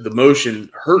because the motion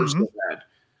hurt so bad.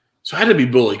 So it had to be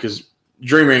Bully because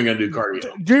Dreamer ain't gonna do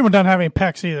cardio. Dreamer doesn't have any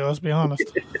pecs either. Let's be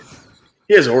honest.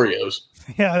 He has Oreos.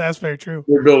 Yeah, that's very true.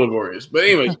 They're built of Oreos. But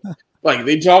anyways, like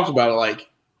they talked about it like,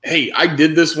 hey, I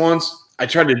did this once. I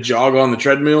tried to jog on the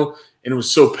treadmill and it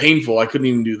was so painful I couldn't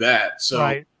even do that. So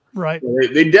right.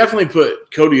 They definitely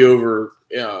put Cody over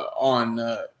on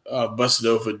Busted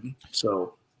Open.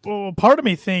 So well, part of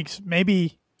me thinks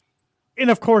maybe,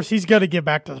 and of course he's got to get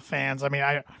back to the fans. I mean,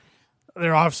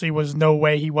 there obviously was no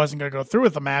way he wasn't going to go through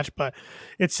with the match, but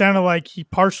it sounded like he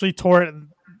partially tore it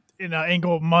in an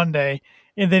angle of Monday,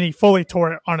 and then he fully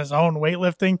tore it on his own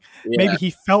weightlifting. Yeah. Maybe he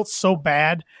felt so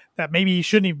bad that maybe he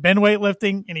shouldn't have been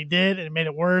weightlifting, and he did, and it made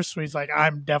it worse. So he's like,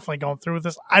 I'm definitely going through with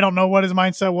this. I don't know what his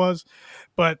mindset was,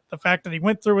 but the fact that he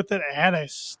went through with it, had a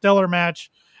stellar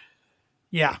match.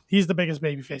 Yeah, he's the biggest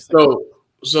babyface.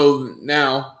 So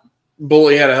now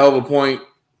Bully had a hell of a point.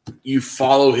 You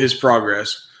follow his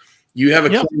progress. You have a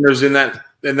cameras in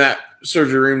that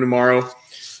surgery room tomorrow.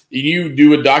 You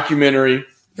do a documentary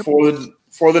for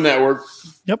the network.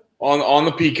 Yep. On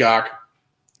the Peacock,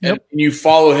 and you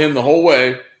follow him the whole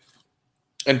way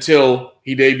until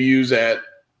he debuts at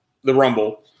the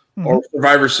Rumble or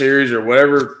Survivor Series or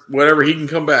whatever he can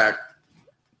come back.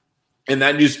 And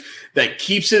that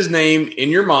keeps his name in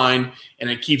your mind and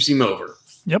it keeps him over.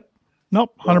 Yep.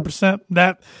 Nope. 100%.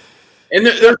 That. And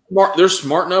they're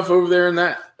smart enough over there in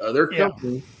that other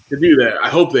company to do that. I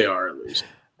hope they are, at least.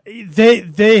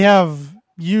 They have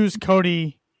used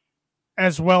Cody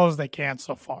as well as they can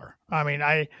so far. I mean,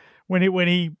 when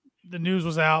the news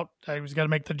was out, I was going to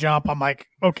make the jump. I'm like,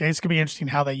 okay, it's going to be interesting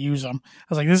how they use them. I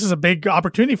was like, this is a big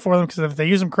opportunity for them because if they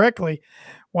use them correctly,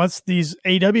 once these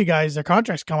AEW guys, their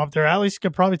contracts come up, they're at least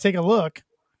could probably take a look.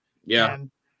 Yeah.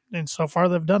 And so far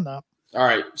they've done that. All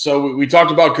right. So we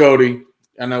talked about Cody.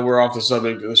 I know we're off the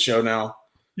subject of the show now.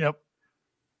 Yep.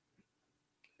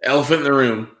 Elephant in the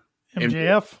room.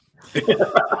 MJF.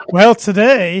 Well,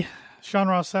 today, Sean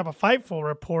Ross Sapp of Fightful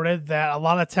reported that a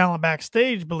lot of talent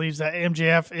backstage believes that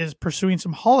MJF is pursuing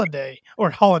some Hollywood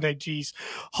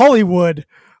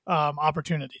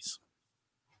opportunities.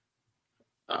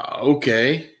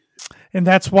 Okay. And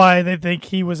that's why they think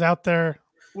he was out there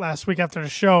last week after the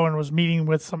show and was meeting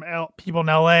with some people in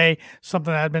LA,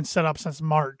 something that had been set up since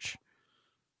March.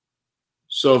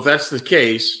 So if that's the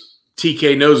case,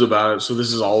 TK knows about it, so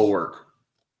this is all work.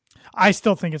 I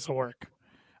still think it's a work.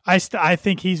 I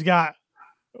think he's got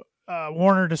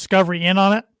Warner Discovery in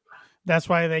on it. That's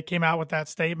why they came out with that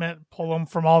statement, pull them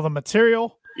from all the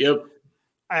material. Yep.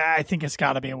 I think it's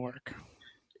got to be a work.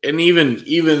 And even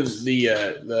the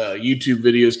YouTube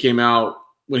videos came out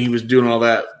when he was doing all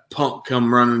that. Punk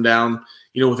come running down,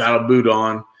 without a boot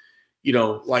on,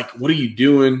 like, what are you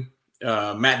doing?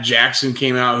 Matt Jackson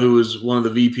came out, who was one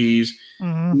of the VPs.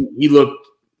 Mm-hmm. He looked,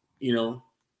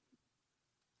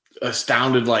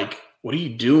 astounded, like, what are you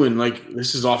doing? Like,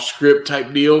 this is off script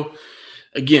type deal.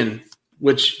 Again,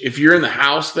 which if you're in the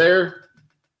house there,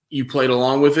 you played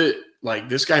along with it. Like,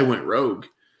 this guy went rogue.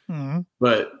 Mm-hmm.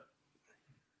 But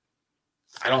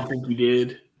I don't think he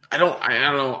did. I don't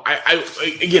know.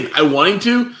 I want him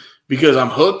to because I'm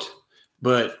hooked,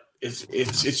 but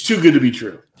it's too good to be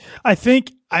true. I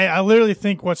think I literally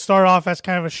think what started off as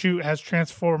kind of a shoot has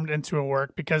transformed into a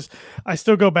work because I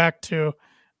still go back to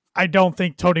I don't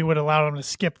think Tony would allow him to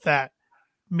skip that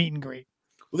meet and greet.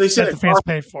 Well, they said the fans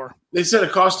paid for. They said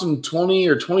it cost him $20,000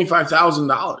 or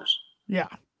 $25,000. Yeah.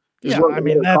 Yeah, I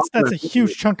mean that's a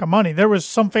huge chunk of money. There was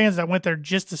some fans that went there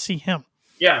just to see him.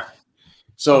 Yeah.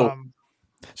 So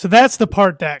that's the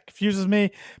part that confuses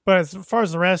me. But as far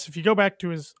as the rest, if you go back to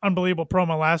his unbelievable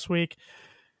promo last week,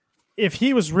 if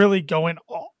he was really going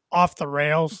off the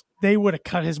rails, they would have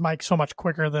cut his mic so much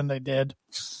quicker than they did.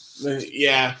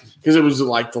 Yeah, because it was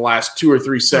like the last 2 or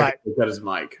 3 seconds they cut his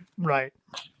mic. Right.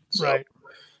 So,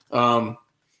 right.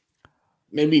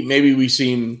 Maybe we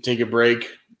see him take a break.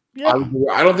 Yeah.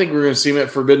 I don't think we're going to see him at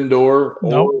Forbidden Door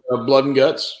or Blood and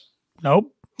Guts.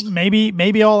 Nope.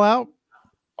 Maybe All Out.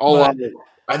 All Out.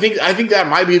 I think that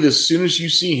might be the soonest you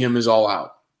see him is All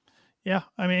Out. Yeah,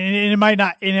 I mean, and it might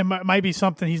not, and it might be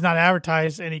something he's not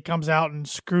advertised, and he comes out and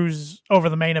screws over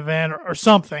the main event or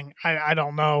something. I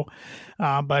don't know,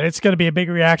 but it's going to be a big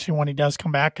reaction when he does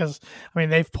come back because I mean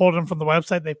they've pulled him from the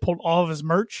website, they pulled all of his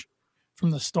merch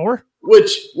from the store.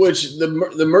 Which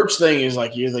the merch thing is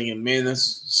like you're thinking, man,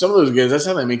 that's some of those guys. That's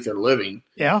how they make their living.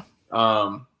 Yeah.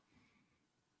 And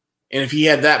if he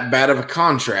had that bad of a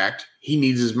contract, he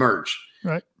needs his merch.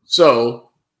 Right. So,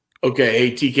 okay,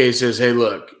 hey, TK says, hey,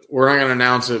 look, we're not going to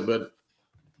announce it, but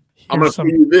I'm going to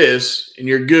do this, and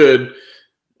you're good.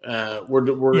 This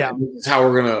is how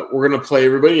we're gonna play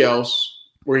everybody else.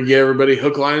 We're gonna get everybody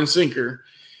hook, line, and sinker.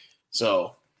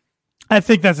 So, I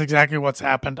think that's exactly what's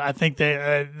happened. I think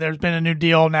there's been a new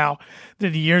deal now.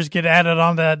 Did the years get added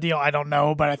on that deal? I don't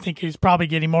know, but I think he's probably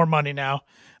getting more money now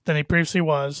than he previously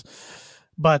was.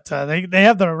 But they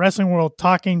have the wrestling world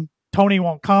talking. Tony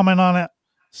won't comment on it,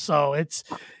 so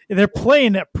they're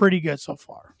playing it pretty good so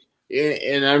far.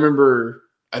 And I remember,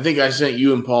 I think I sent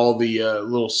you and Paul the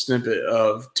little snippet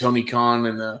of Tony Khan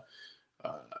in the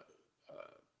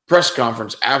press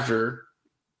conference after,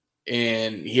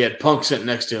 and he had Punk sitting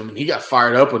next to him, and he got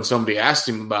fired up when somebody asked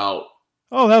him about.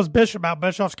 Oh, that was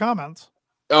Bischoff's comments.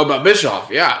 Oh, about Bischoff,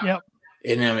 yeah. Yep.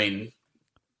 And I mean,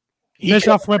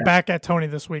 Bischoff went back at Tony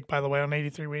this week, by the way, on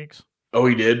 83 Weeks. Oh,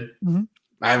 he did? Mm-hmm.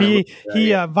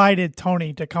 He invited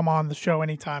Tony to come on the show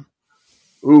anytime.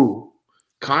 Ooh.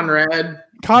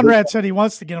 Conrad said he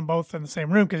wants to get them both in the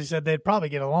same room because he said they'd probably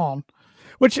get along,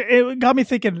 which it got me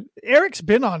thinking. Eric's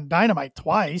been on Dynamite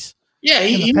twice,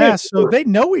 in the past, so they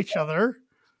know each other.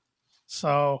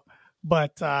 So,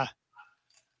 but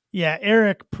Yeah,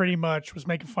 Eric pretty much was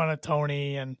making fun of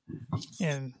Tony, and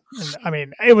I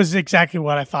mean, it was exactly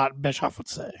what I thought Bischoff would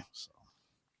say. So.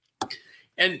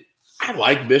 And I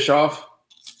like Bischoff,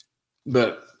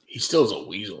 but he still is a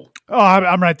weasel. Oh,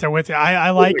 I'm right there with you.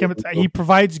 I like him. He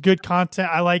provides good content.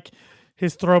 I like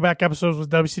his throwback episodes with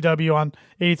WCW on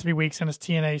 83 Weeks and his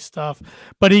TNA stuff.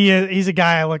 But he's a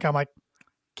guy I'm like,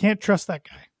 can't trust that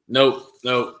guy. Nope.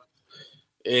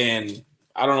 And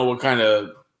I don't know what kind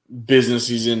of business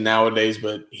he's in nowadays,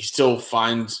 but he still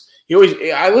finds –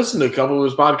 I listened to a couple of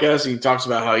his podcasts, and he talks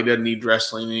about how he doesn't need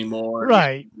wrestling anymore.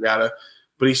 Right. But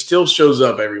he still shows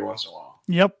up every once in a while.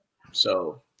 Yep.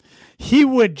 So – he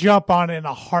would jump on it in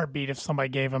a heartbeat if somebody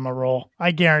gave him a role.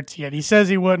 I guarantee it. He says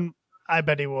he wouldn't. I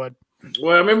bet he would.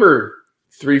 Well, I remember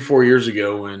 3-4 years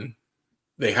ago when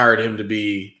they hired him to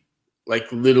be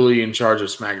like literally in charge of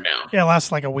SmackDown. Yeah, it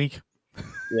lasted like a week.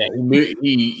 Yeah,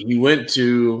 he went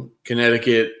to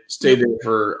Connecticut, stayed there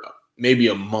for maybe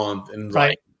a month, and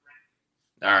right.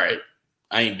 All right,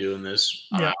 I ain't doing this.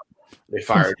 Yeah. They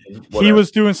fired him. He was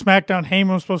doing SmackDown.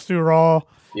 Heyman was supposed to do Raw.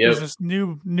 Yep. It was this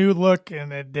new look,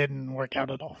 and it didn't work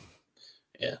out at all.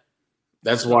 Yeah.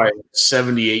 That's why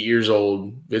 78 years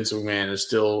old Vince McMahon is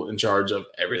still in charge of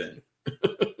everything.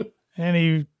 And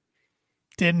he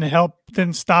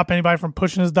didn't stop anybody from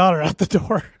pushing his daughter out the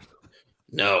door.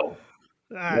 No.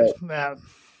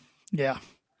 Yeah.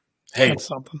 Hey, that's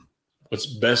something. What's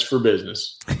best for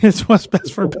business? It's what's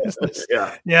best for business.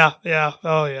 Yeah.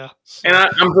 Oh, yeah. And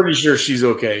I'm pretty sure she's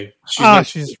okay. She's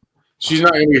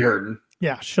not going to be hurting.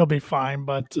 Yeah, she'll be fine.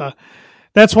 But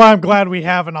that's why I'm glad we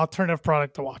have an alternative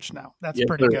product to watch now. That's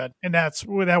pretty good. And that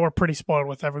we're pretty spoiled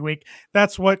with every week.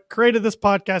 That's what created this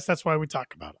podcast. That's why we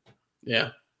talk about it.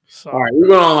 Yeah. So, all right. We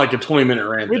went on like a 20-minute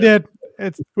rant. We did.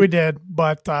 We did.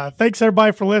 But thanks,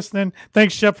 everybody, for listening.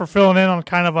 Thanks, Shep, for filling in on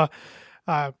kind of a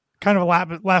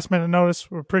last minute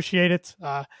notice. We appreciate it.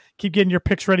 Keep getting your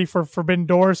picks ready for Forbidden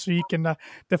Doors so you can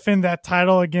defend that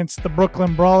title against the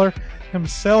Brooklyn Brawler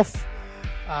himself.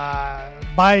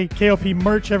 Buy KOP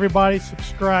merch, everybody.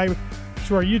 Subscribe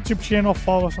to our YouTube channel.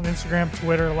 Follow us on Instagram,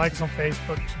 Twitter. Like us on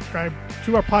Facebook. Subscribe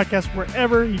to our podcast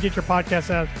wherever you get your podcast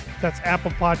at. That's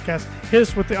Apple Podcasts. Hit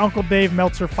us with the Uncle Dave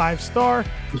Meltzer 5-star.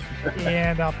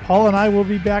 And Paul and I will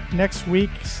be back next week.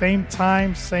 Same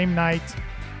time, same night.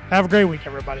 Have a great week,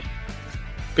 everybody.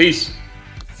 Peace.